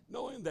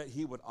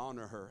he would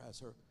honor her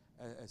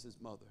as his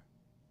mother.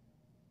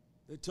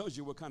 It tells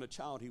you what kind of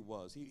child he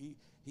was.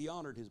 He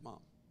honored his mom.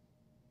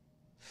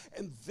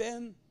 And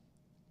then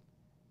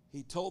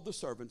he told the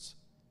servants,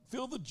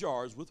 fill the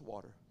jars with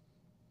water.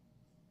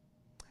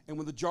 And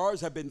when the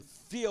jars had been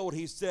filled,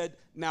 he said,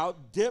 now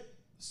dip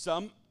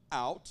some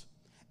out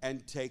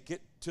and take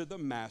it to the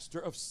master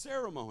of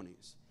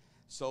ceremonies.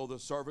 So the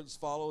servants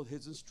followed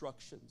his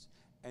instructions,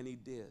 and he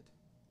did.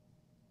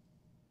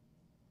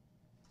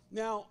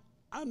 Now,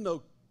 I'm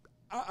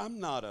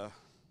not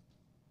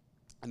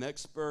an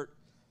expert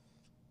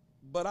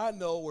but I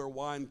know where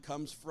wine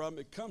comes from.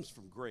 It comes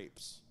from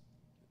grapes,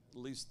 at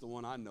least the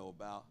one I know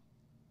about.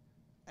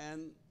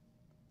 And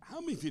how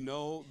many of you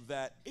know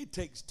that it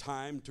takes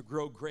time to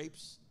grow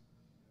grapes?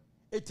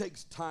 It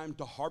takes time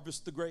to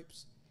harvest the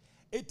grapes.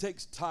 It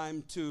takes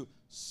time to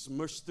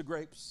smush the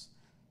grapes,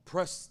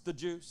 press the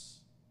juice.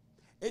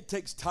 It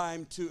takes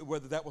time to,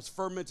 whether that was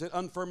fermented,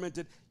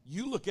 unfermented,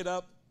 you look it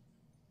up.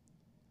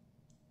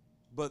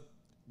 But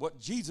what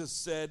Jesus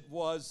said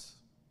was,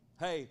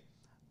 hey,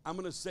 I'm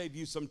going to save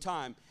you some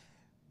time.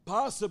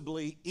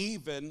 Possibly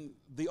even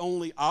the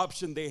only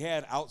option they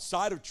had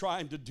outside of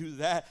trying to do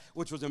that,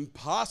 which was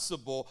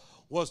impossible,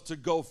 was to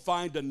go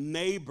find a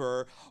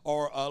neighbor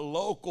or a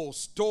local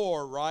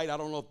store, right? I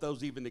don't know if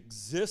those even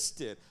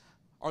existed,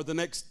 or the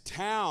next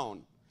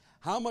town.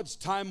 How much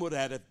time would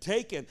that have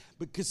taken?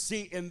 Because,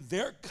 see, in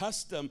their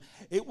custom,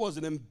 it was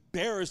an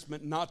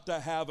embarrassment not to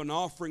have an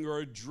offering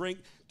or a drink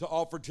to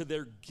offer to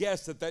their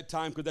guests at that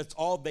time, because that's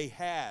all they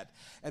had.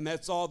 And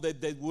that's all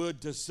that they would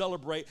to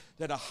celebrate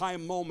at a high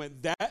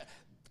moment. That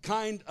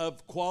kind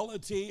of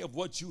quality of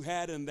what you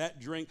had in that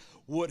drink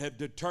would have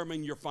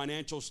determined your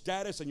financial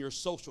status and your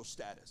social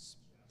status.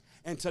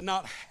 And to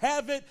not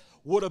have it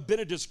would have been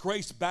a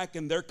disgrace back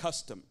in their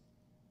custom.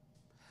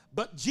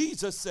 But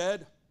Jesus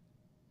said,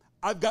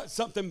 I've got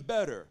something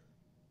better.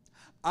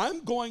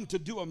 I'm going to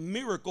do a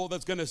miracle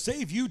that's going to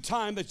save you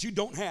time that you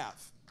don't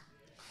have.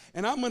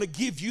 And I'm going to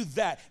give you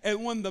that.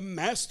 And when the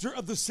master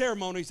of the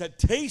ceremonies had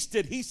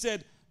tasted, he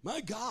said,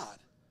 my God,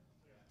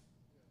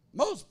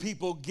 most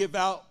people give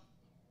out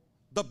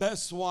the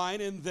best wine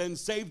and then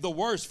save the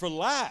worst for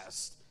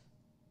last.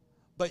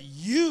 But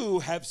you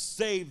have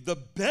saved the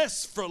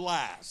best for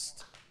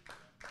last.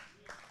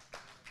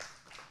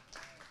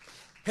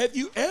 Have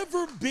you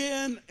ever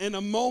been in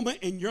a moment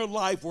in your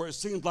life where it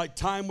seems like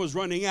time was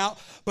running out,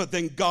 but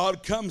then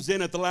God comes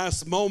in at the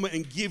last moment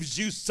and gives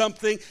you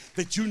something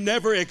that you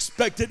never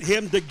expected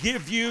him to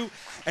give you?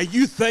 And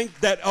you think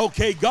that,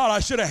 okay, God, I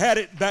should have had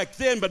it back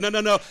then, but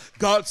no.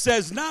 God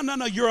says, no,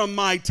 you're on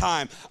my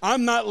time.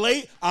 I'm not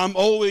late. I'm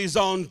always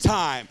on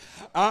time.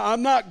 You're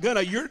not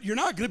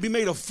gonna be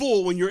made a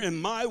fool when you're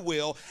in my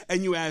will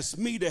and you ask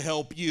me to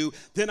help you.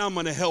 Then I'm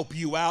gonna help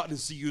you out and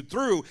see you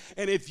through.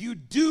 And if you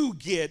do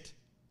get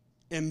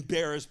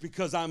embarrassed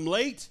because I'm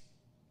late,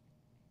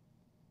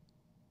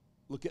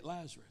 look at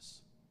Lazarus.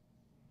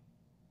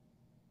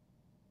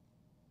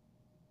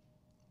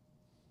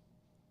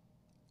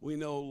 We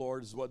know,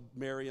 Lord, is what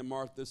Mary and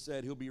Martha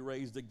said. He'll be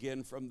raised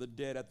again from the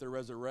dead at the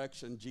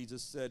resurrection.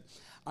 Jesus said,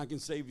 I can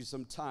save you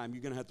some time.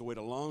 You're going to have to wait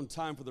a long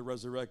time for the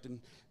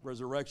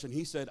resurrection.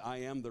 He said, I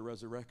am the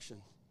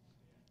resurrection.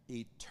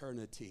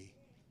 Eternity.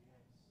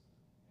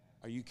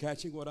 Are you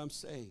catching what I'm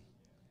saying?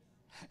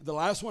 The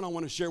last one I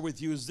want to share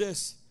with you is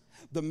this.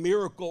 The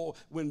miracle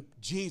when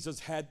Jesus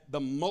had the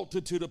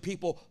multitude of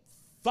people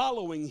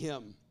following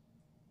him.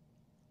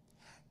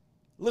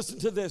 Listen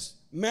to this,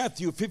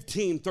 Matthew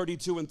 15,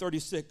 32 and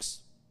 36.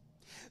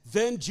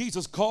 Then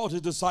Jesus called his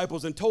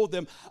disciples and told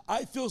them,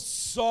 I feel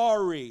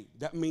sorry.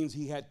 That means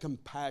he had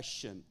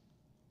compassion.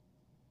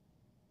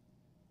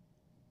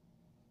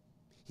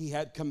 He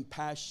had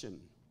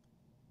compassion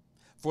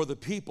for the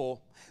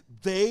people.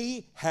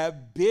 They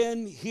have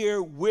been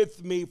here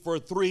with me for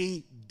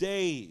 3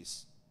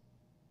 days,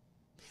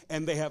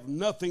 and they have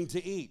nothing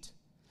to eat.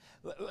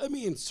 Let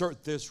me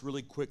insert this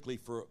really quickly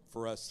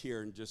for us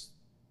here and just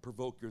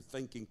provoke your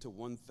thinking to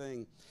one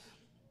thing.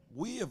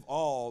 We have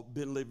all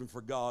been living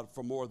for God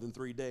for more than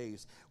 3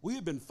 days. We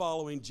have been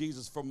following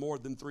Jesus for more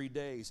than 3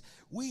 days.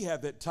 We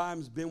have at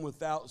times been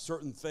without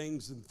certain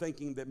things and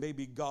thinking that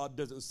maybe God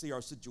doesn't see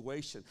our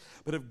situation.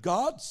 But if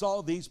God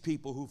saw these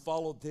people who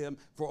followed him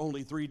for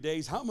only 3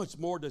 days, how much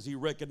more does he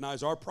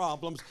recognize our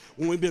problems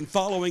when we've been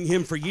following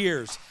him for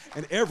years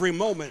and every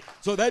moment?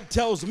 So that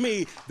tells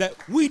me that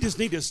we just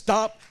need to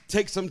stop,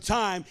 take some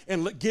time,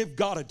 and give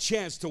God a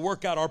chance to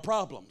work out our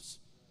problems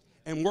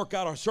and work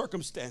out our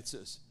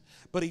circumstances.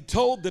 But he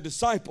told the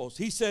disciples,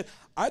 he said,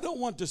 I don't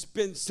want to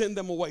send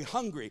them away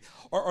hungry,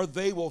 or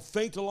they will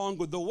faint along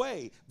with the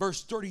way.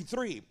 Verse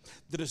 33,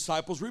 the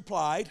disciples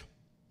replied,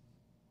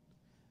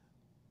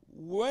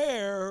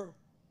 where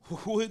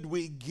would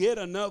we get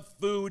enough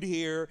food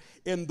here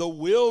in the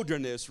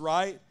wilderness,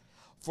 right,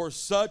 for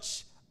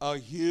such a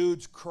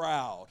huge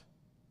crowd?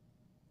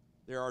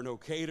 There are no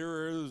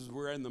caterers.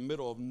 We're in the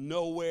middle of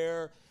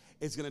nowhere.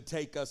 It's going to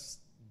take us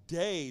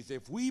days.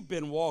 If we've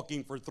been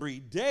walking for 3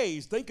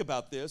 days, think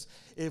about this.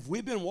 If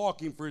we've been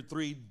walking for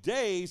 3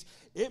 days,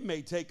 it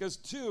may take us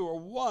 2 or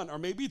 1 or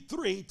maybe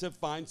 3 to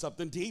find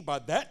something to eat. By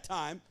that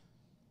time,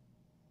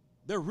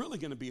 they're really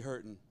going to be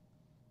hurting.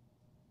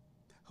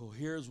 Oh,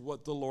 here's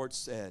what the Lord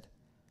said.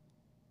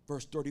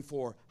 Verse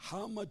 34,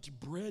 how much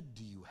bread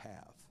do you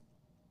have?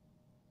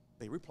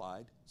 They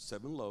replied,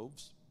 7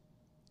 loaves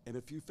and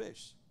a few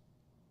fish.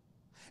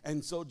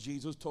 And so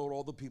Jesus told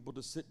all the people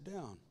to sit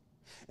down.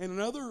 And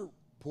another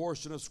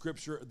portion of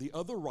scripture, the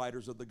other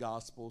writers of the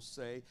gospels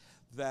say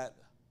that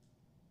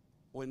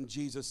when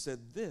Jesus said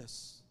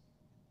this,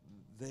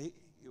 they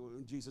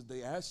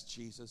asked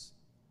Jesus,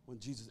 when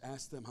Jesus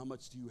asked them, how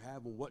much do you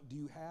have and what do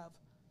you have?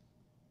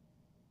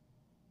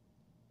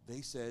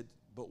 They said,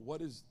 but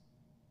what is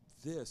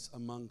this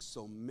among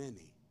so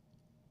many?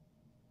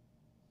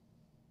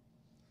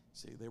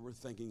 See, they were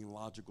thinking in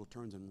logical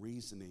terms and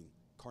reasoning,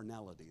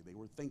 carnality. They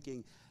were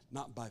thinking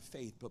not by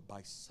faith, but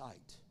by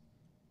sight.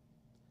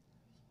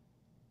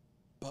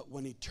 But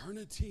when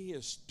eternity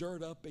is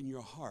stirred up in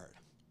your heart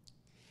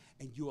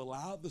and you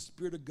allow the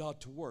Spirit of God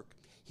to work,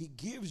 He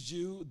gives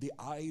you the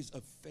eyes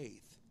of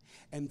faith.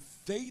 And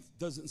faith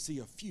doesn't see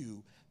a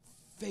few.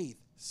 Faith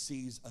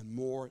sees a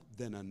more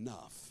than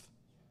enough.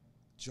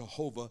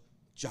 Jehovah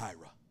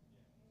Jireh.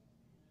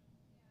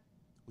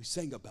 We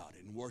sang about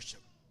it in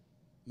worship.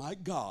 My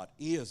God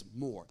is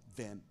more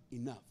than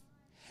enough.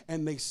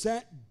 And they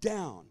sat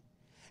down,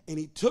 and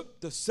He took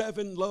the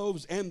 7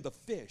 loaves and the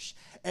fish,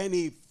 and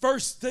He,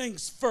 first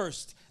things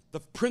first,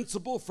 the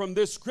principle from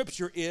this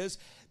scripture is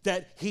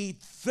that He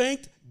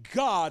thanked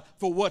God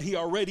for what He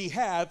already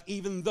had,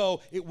 even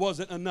though it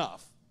wasn't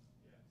enough.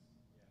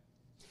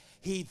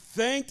 He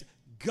thanked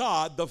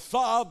God the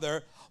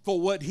Father for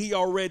what He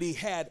already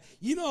had.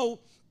 You know,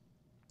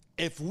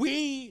 if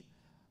we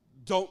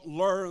don't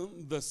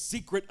learn the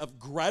secret of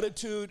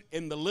gratitude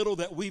in the little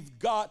that we've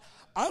got,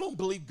 I don't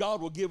believe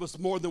God will give us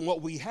more than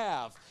what we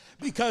have.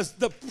 Because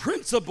the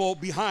principle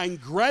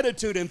behind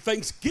gratitude and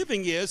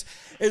thanksgiving is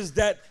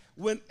that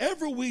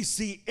whenever we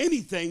see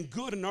anything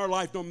good in our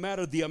life, no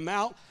matter the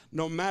amount,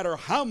 no matter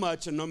how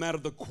much, and no matter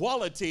the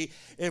quality,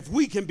 if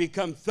we can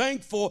become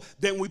thankful,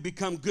 then we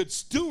become good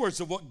stewards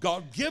of what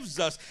God gives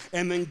us.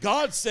 And then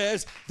God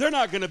says they're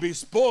not going to be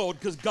spoiled,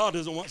 because God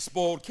doesn't want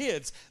spoiled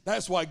kids.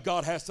 That's why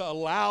God has to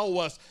allow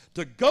us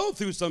to go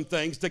through some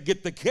things to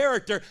get the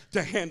character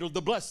to handle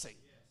the blessing.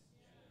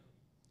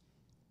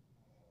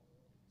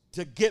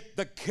 To get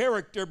the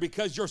character,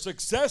 because your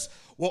success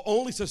will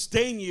only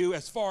sustain you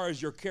as far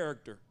as your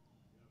character.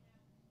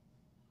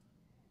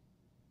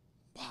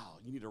 Wow,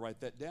 you need to write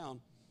that down.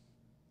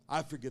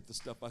 I forget the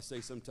stuff I say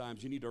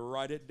sometimes. You need to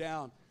write it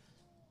down.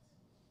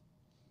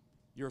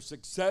 Your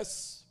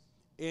success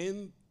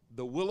in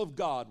the will of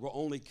God will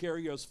only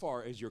carry you as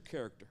far as your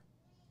character.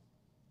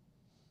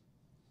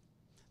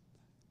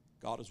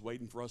 God is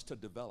waiting for us to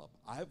develop.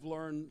 I've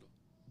learned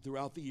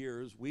throughout the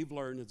years, we've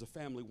learned as a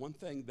family, one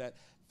thing, that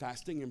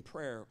fasting and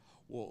prayer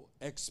will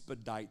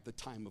expedite the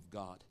time of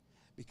God,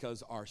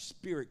 because our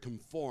spirit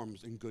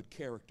conforms in good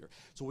character.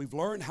 So we've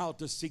learned how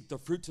to seek the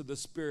fruits of the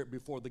Spirit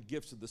before the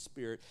gifts of the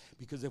Spirit,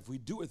 because if we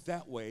do it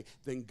that way,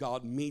 then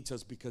God meets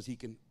us, because He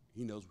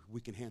knows we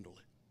can handle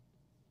it.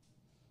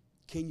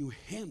 Can you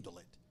handle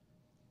it?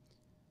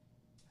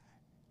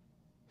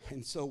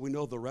 And so we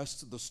know the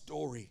rest of the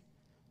story.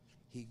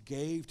 He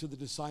gave to the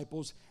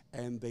disciples,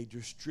 and they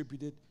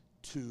distributed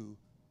to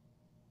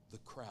the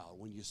crowd.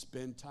 When you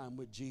spend time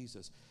with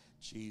Jesus,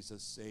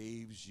 Jesus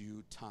saves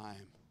you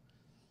time.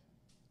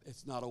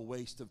 It's not a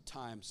waste of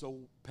time. So,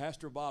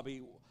 Pastor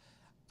Bobby,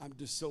 I'm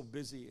just so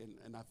busy,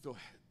 and I feel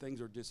things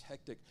are just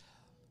hectic.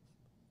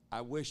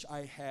 I wish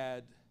I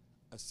had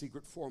a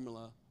secret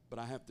formula, but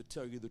I have to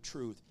tell you the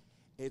truth.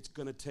 It's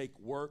going to take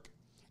work,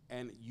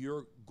 and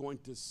you're going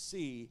to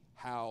see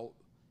how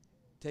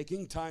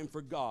taking time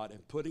for God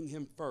and putting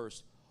Him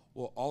first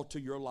will alter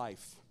your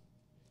life.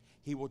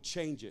 He will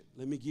change it.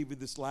 Let me give you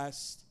this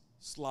last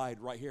slide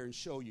right here and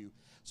show you.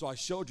 So I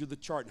showed you the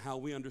chart and how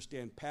we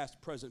understand past,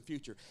 present,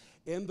 future.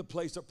 In the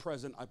place of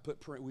present,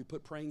 we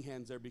put praying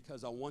hands there,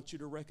 because I want you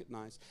to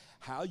recognize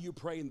how you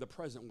pray in the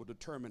present will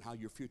determine how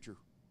your future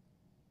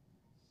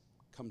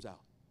comes out.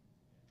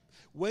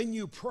 When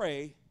you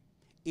pray,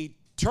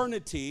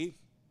 eternity,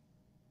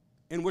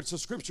 in which the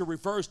scripture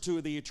refers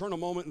to the eternal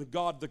moment in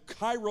God, the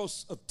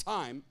kairos of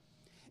time,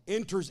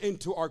 enters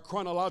into our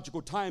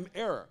chronological time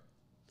era.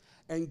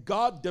 And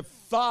God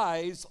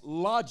defies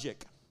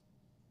logic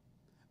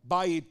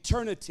by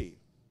eternity.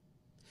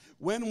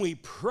 When we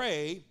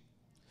pray,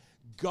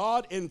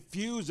 God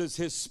infuses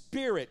His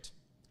Spirit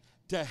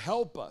to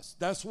help us.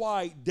 That's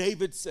why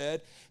David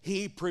said,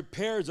 He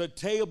prepares a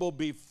table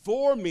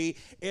before me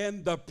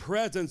in the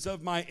presence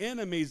of my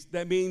enemies.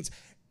 That means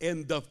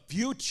in the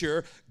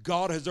future,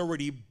 God has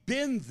already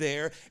been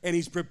there, and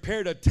He's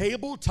prepared a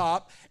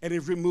tabletop, and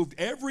He's removed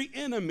every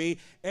enemy,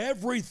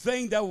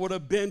 everything that would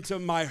have been to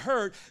my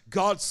hurt.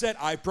 God said,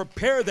 I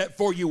prepared that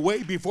for you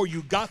way before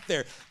you got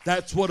there.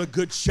 That's what a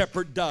good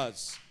shepherd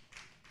does.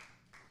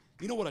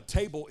 You know what a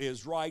table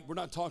is, right? We're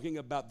not talking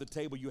about the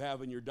table you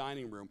have in your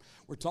dining room.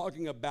 We're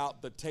talking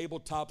about the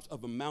tabletops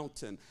of a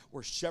mountain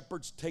where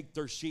shepherds take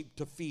their sheep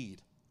to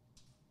feed.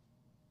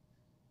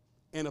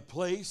 In a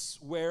place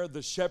where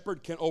the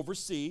shepherd can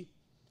oversee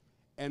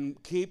and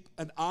keep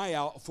an eye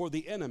out for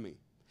the enemy.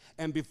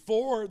 And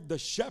before the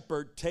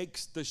shepherd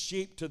takes the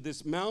sheep to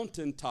this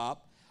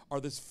mountaintop or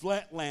this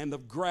flat land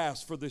of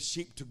grass for the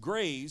sheep to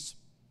graze,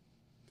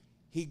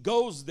 he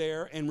goes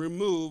there and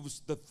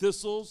removes the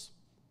thistles,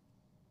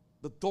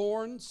 the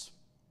thorns,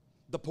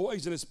 the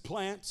poisonous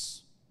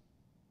plants,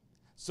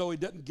 so he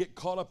doesn't get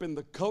caught up in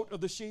the coat of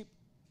the sheep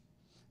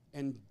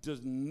and does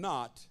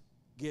not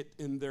get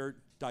in their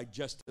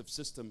digestive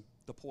system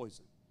the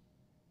poison.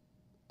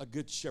 A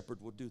good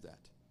shepherd will do that.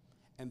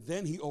 And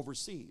then he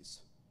oversees.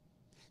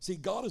 See,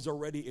 God is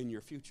already in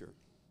your future.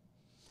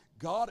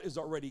 God is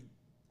already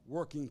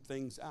working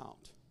things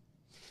out.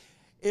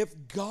 If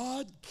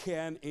God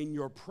can, in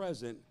your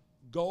present,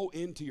 go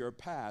into your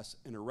past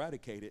and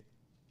eradicate it,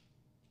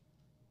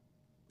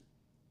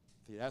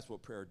 see, that's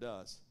what prayer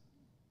does.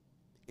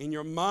 In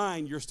your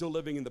mind, you're still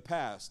living in the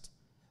past.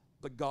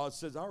 But God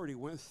says, I already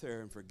went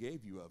there and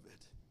forgave you of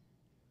it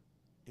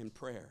in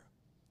prayer.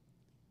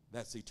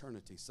 That's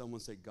eternity.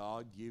 Someone say,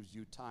 God gives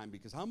you time.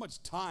 Because how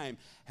much time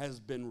has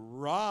been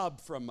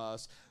robbed from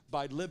us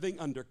by living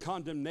under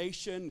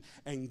condemnation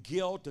and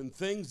guilt and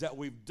things that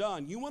we've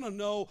done. You want to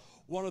know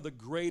one of the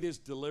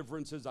greatest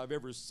deliverances I've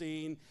ever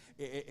seen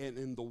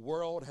in the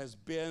world has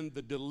been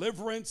the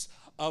deliverance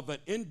of an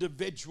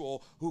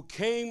individual who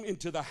came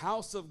into the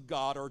house of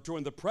God or to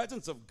in the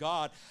presence of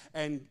God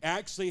and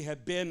actually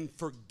had been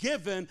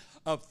forgiven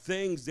of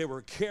things they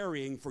were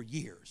carrying for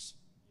years.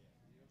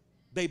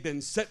 They've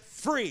been set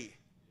free,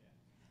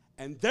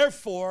 and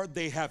therefore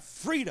they have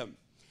freedom.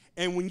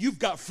 And when you've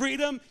got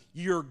freedom,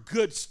 you're a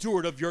good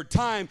steward of your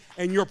time,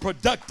 and you're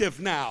productive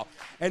now.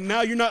 And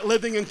now you're not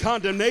living in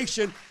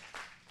condemnation,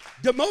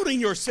 demoting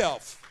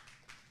yourself,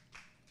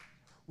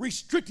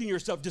 restricting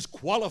yourself,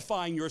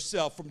 disqualifying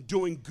yourself from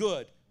doing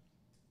good.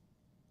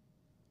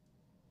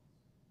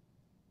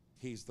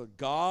 He's the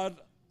God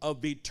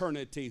of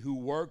eternity who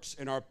works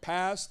in our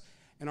past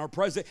and our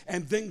present,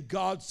 and then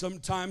God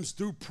sometimes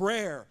through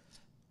prayer.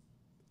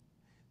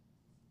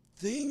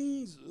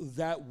 Things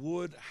that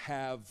would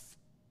have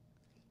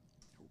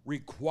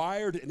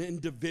required an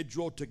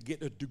individual to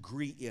get a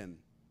degree in.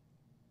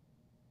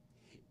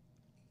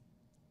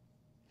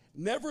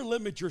 Never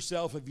limit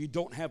yourself if you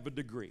don't have a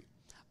degree.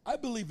 I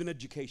believe in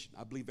education.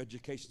 I believe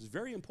education is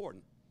very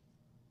important.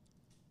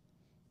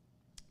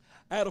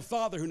 I had a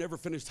father who never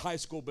finished high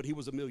school, but he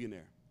was a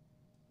millionaire.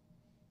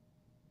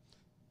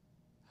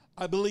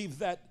 I believe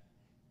that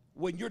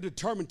when you're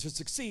determined to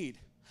succeed,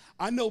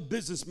 I know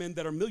businessmen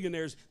that are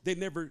millionaires, they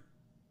never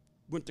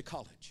went to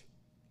college.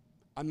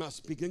 I'm not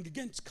speaking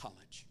against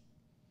college.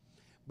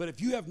 But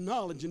if you have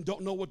knowledge and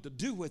don't know what to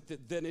do with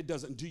it, then it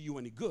doesn't do you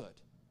any good.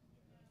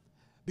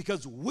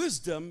 Because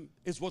wisdom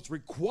is what's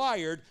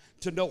required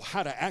to know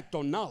how to act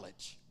on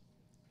knowledge.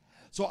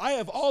 So I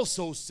have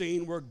also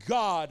seen where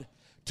God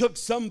took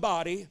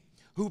somebody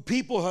who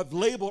people have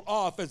labeled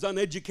off as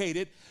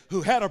uneducated,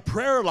 who had a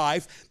prayer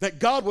life, that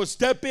God would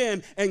step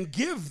in and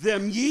give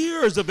them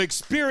years of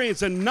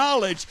experience and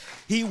knowledge.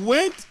 He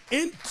went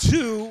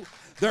into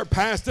their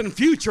past and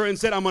future and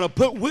said, I'm going to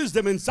put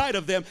wisdom inside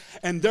of them,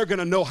 and they're going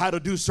to know how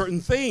to do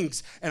certain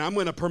things, and I'm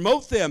going to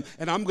promote them,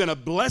 and I'm going to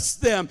bless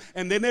them,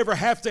 and they never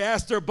have to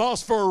ask their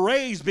boss for a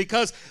raise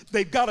because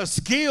they've got a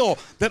skill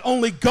that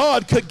only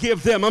God could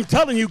give them. I'm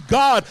telling you,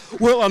 God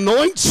will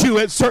anoint you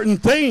at certain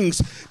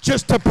things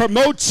just to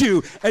promote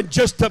you and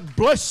just to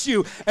bless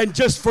you and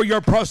just for your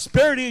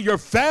prosperity of your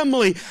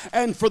family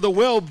and for the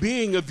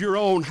well-being of your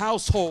own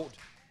household.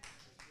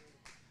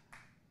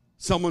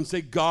 Someone say,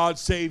 God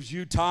saves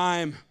you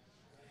time.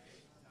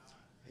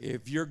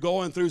 If you're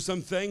going through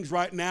some things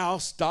right now,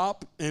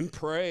 stop and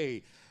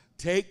pray.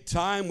 Take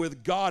time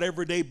with God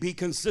every day. Be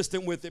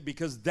consistent with it,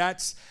 because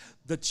that's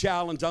the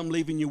challenge I'm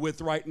leaving you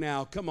with right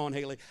now. Come on,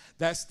 Haley.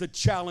 That's the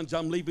challenge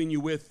I'm leaving you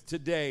with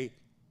today.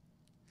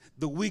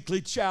 The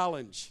weekly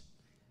challenge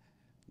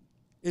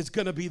is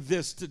going to be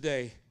this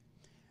today.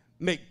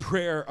 Make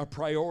prayer a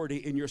priority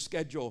in your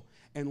schedule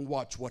and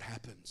watch what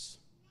happens.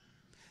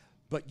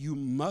 But you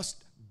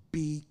must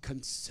be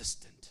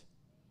consistent.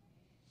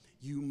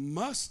 You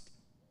must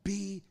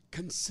be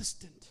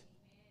consistent.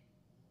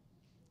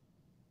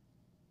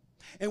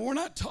 And we're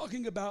not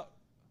talking about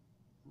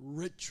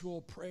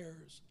ritual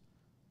prayers.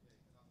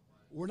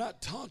 We're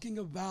not talking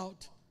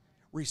about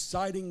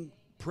reciting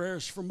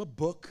prayers from a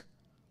book.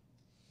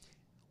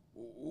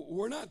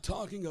 We're not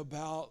talking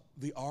about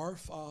the Our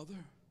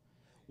Father,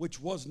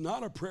 which was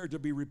not a prayer to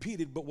be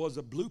repeated, but was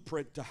a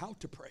blueprint to how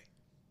to pray.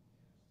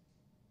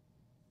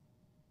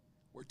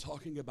 We're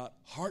talking about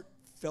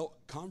heartfelt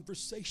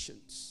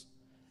conversations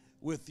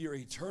with your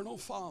eternal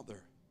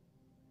Father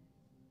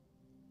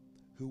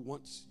who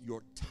wants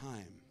your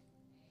time.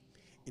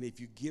 And if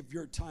you give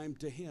your time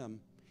to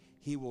Him,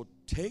 He will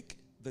take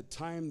the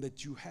time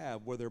that you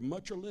have, whether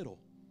much or little,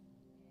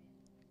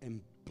 and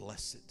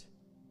bless it.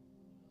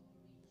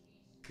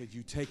 Because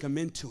you take Him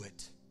into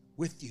it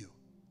with you.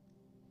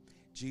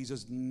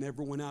 Jesus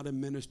never went out and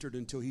ministered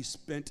until He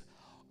spent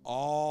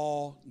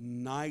all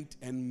night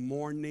and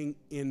morning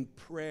in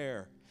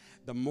prayer.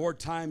 The more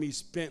time He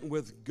spent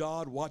with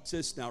God, watch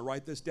this now,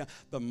 write this down.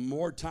 The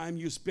more time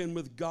you spend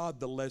with God,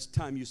 the less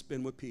time you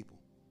spend with people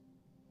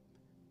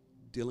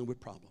dealing with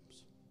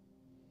problems.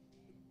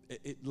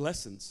 It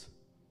lessens.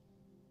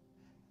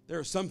 There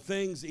are some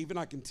things, even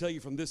I can tell you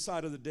from this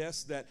side of the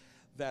desk,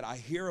 that I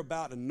hear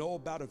about and know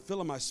about and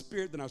feel in my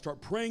spirit, then I start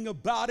praying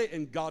about it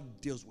and God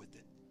deals with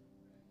it.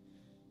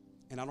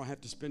 And I don't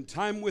have to spend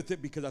time with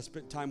it because I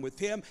spent time with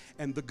Him.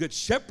 And the good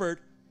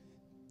shepherd,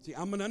 see,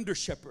 I'm an under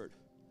shepherd.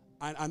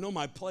 I know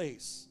my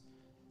place.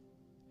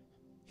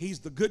 He's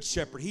the good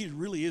shepherd. He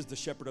really is the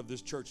shepherd of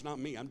this church, not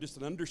me. I'm just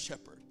an under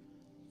shepherd.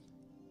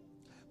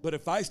 But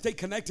if I stay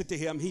connected to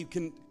him, he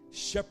can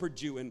shepherd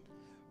you and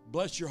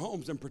bless your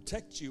homes and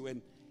protect you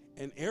in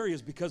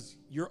areas because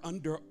you're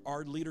under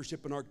our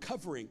leadership and our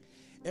covering.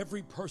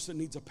 Every person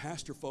needs a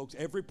pastor, folks.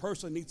 Every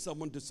person needs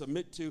someone to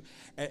submit to.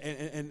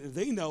 And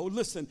they know,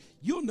 listen,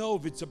 you'll know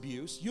if it's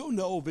abuse. You'll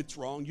know if it's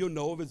wrong. You'll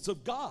know if it's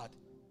of God.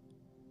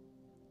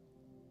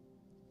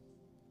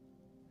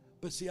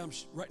 But see,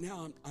 right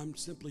now, I'm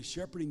simply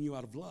shepherding you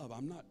out of love.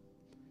 I'm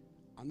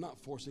not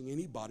forcing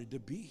anybody to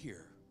be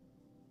here.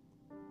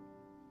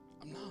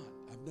 I'm not.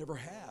 I've never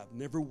have,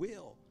 never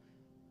will.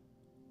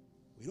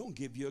 We don't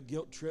give you a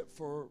guilt trip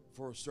for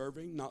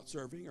serving, not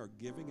serving, or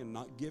giving and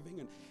not giving,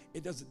 and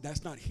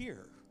that's not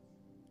here.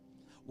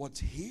 What's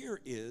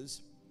here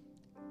is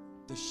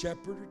the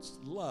shepherd's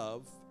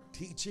love,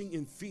 teaching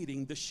and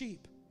feeding the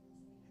sheep,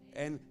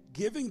 and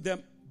giving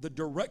them the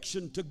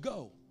direction to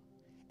go,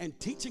 and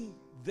teaching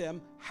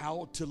them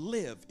how to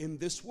live in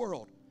this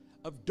world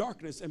of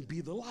darkness and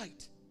be the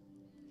light.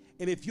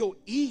 And if you'll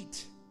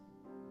eat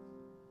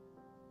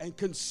and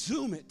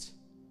consume it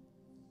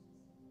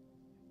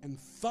and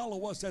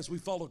follow us as we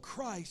follow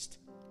Christ,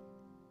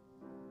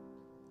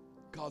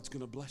 God's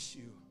going to bless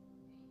you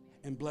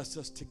and bless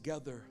us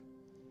together,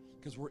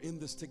 because we're in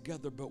this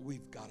together, but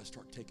we've got to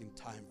start taking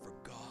time for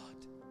God.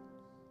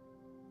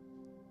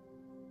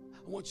 I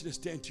want you to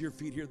stand to your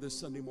feet here this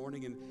Sunday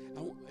morning, and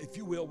if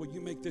you will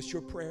you make this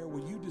your prayer?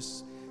 Will you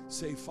just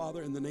say,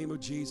 Father, in the name of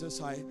Jesus,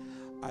 I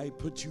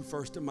put you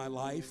first in my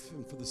life,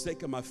 and for the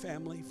sake of my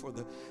family, for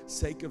the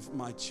sake of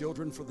my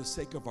children, for the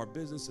sake of our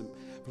business, and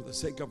for the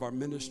sake of our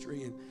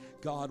ministry. And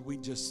God, we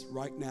just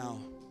right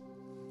now,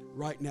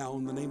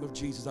 in the name of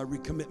Jesus, I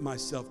recommit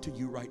myself to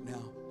you right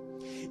now.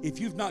 If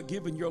you've not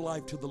given your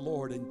life to the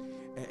Lord and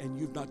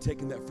you've not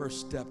taken that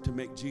first step to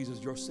make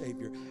Jesus your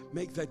Savior,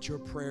 make that your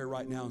prayer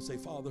right now and say,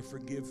 Father,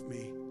 forgive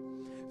me.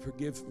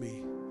 Forgive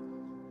me.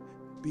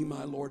 Be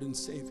my Lord and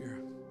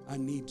Savior. I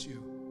need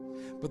you.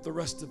 But the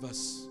rest of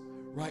us,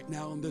 right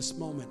now in this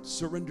moment,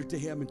 surrender to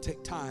him and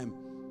take time.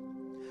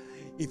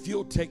 If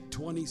you'll take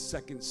 20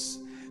 seconds,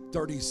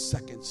 30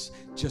 seconds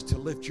just to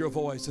lift your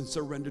voice and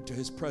surrender to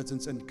his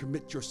presence and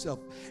commit yourself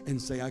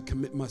and say, I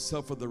commit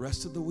myself for the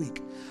rest of the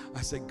week.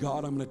 I say,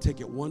 God, I'm going to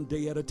take it one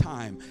day at a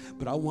time,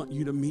 but I want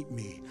you to meet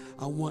me.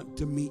 I want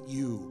to meet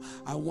you.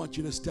 I want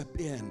you to step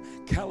in,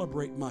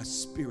 calibrate my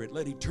spirit.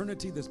 Let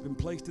eternity that's been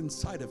placed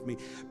inside of me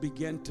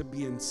begin to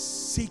be in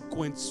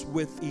sequence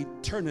with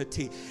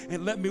eternity,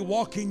 and let me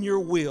walk in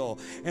your will,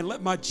 and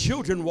let my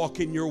children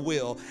walk in your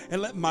will,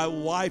 and let my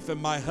wife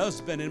and my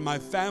husband and my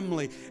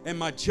family and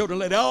my children,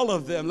 let all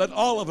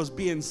of us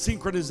be in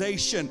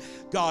synchronization,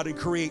 God, and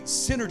create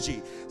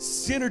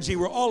synergy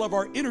where all of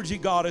our energy,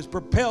 God, is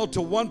propelled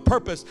to one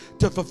purpose,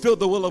 to fulfill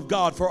the will of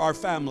God for our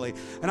family.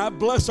 And I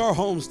bless our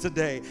homes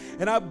today,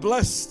 and I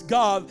bless,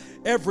 God,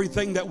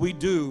 everything that we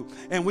do.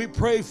 And we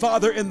pray,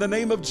 Father, in the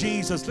name of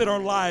Jesus, let our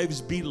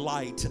lives be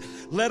light.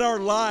 Let our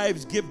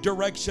lives give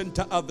direction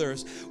to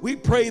others. We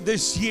pray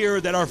this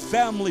year that our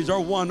families are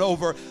won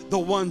over the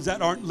ones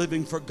that aren't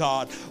living for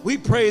God. We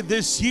pray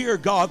this year,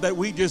 God, that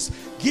we just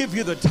give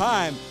you the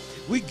time.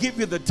 We give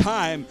you the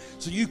time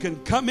so you can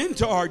come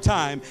into our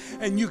time,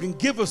 and you can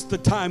give us the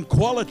time,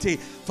 quality,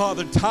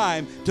 Father,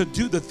 time to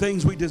do the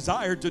things we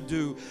desire to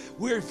do.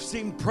 We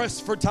seem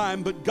pressed for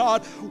time, but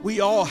God,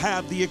 we all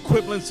have the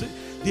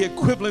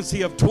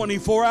equivalency of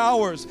 24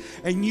 hours,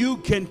 and you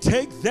can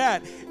take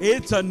that.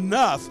 It's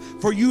enough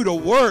for you to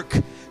work.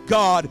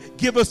 God,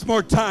 give us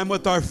more time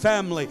with our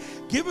family.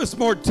 Give us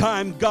more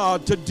time,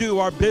 God, to do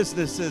our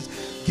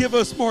businesses. Give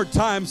us more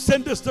time.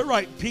 Send us the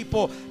right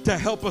people to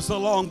help us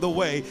along the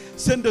way.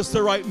 Send us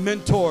the right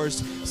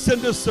mentors.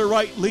 Send us the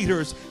right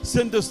leaders.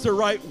 Send us the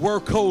right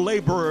work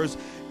co-laborers.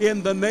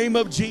 In the name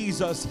of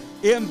Jesus.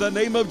 In the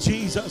name of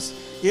Jesus.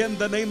 In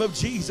the name of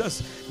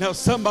Jesus. Now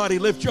somebody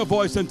lift your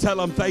voice and tell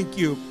them thank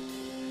you.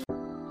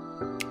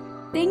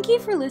 Thank you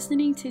for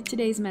listening to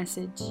today's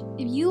message.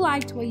 If you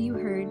liked what you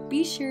heard,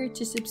 be sure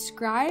to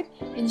subscribe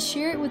and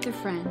share it with a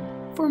friend.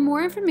 For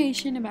more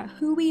information about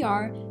who we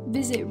are,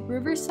 visit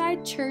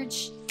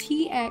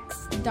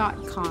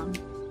riversidechurchtx.com.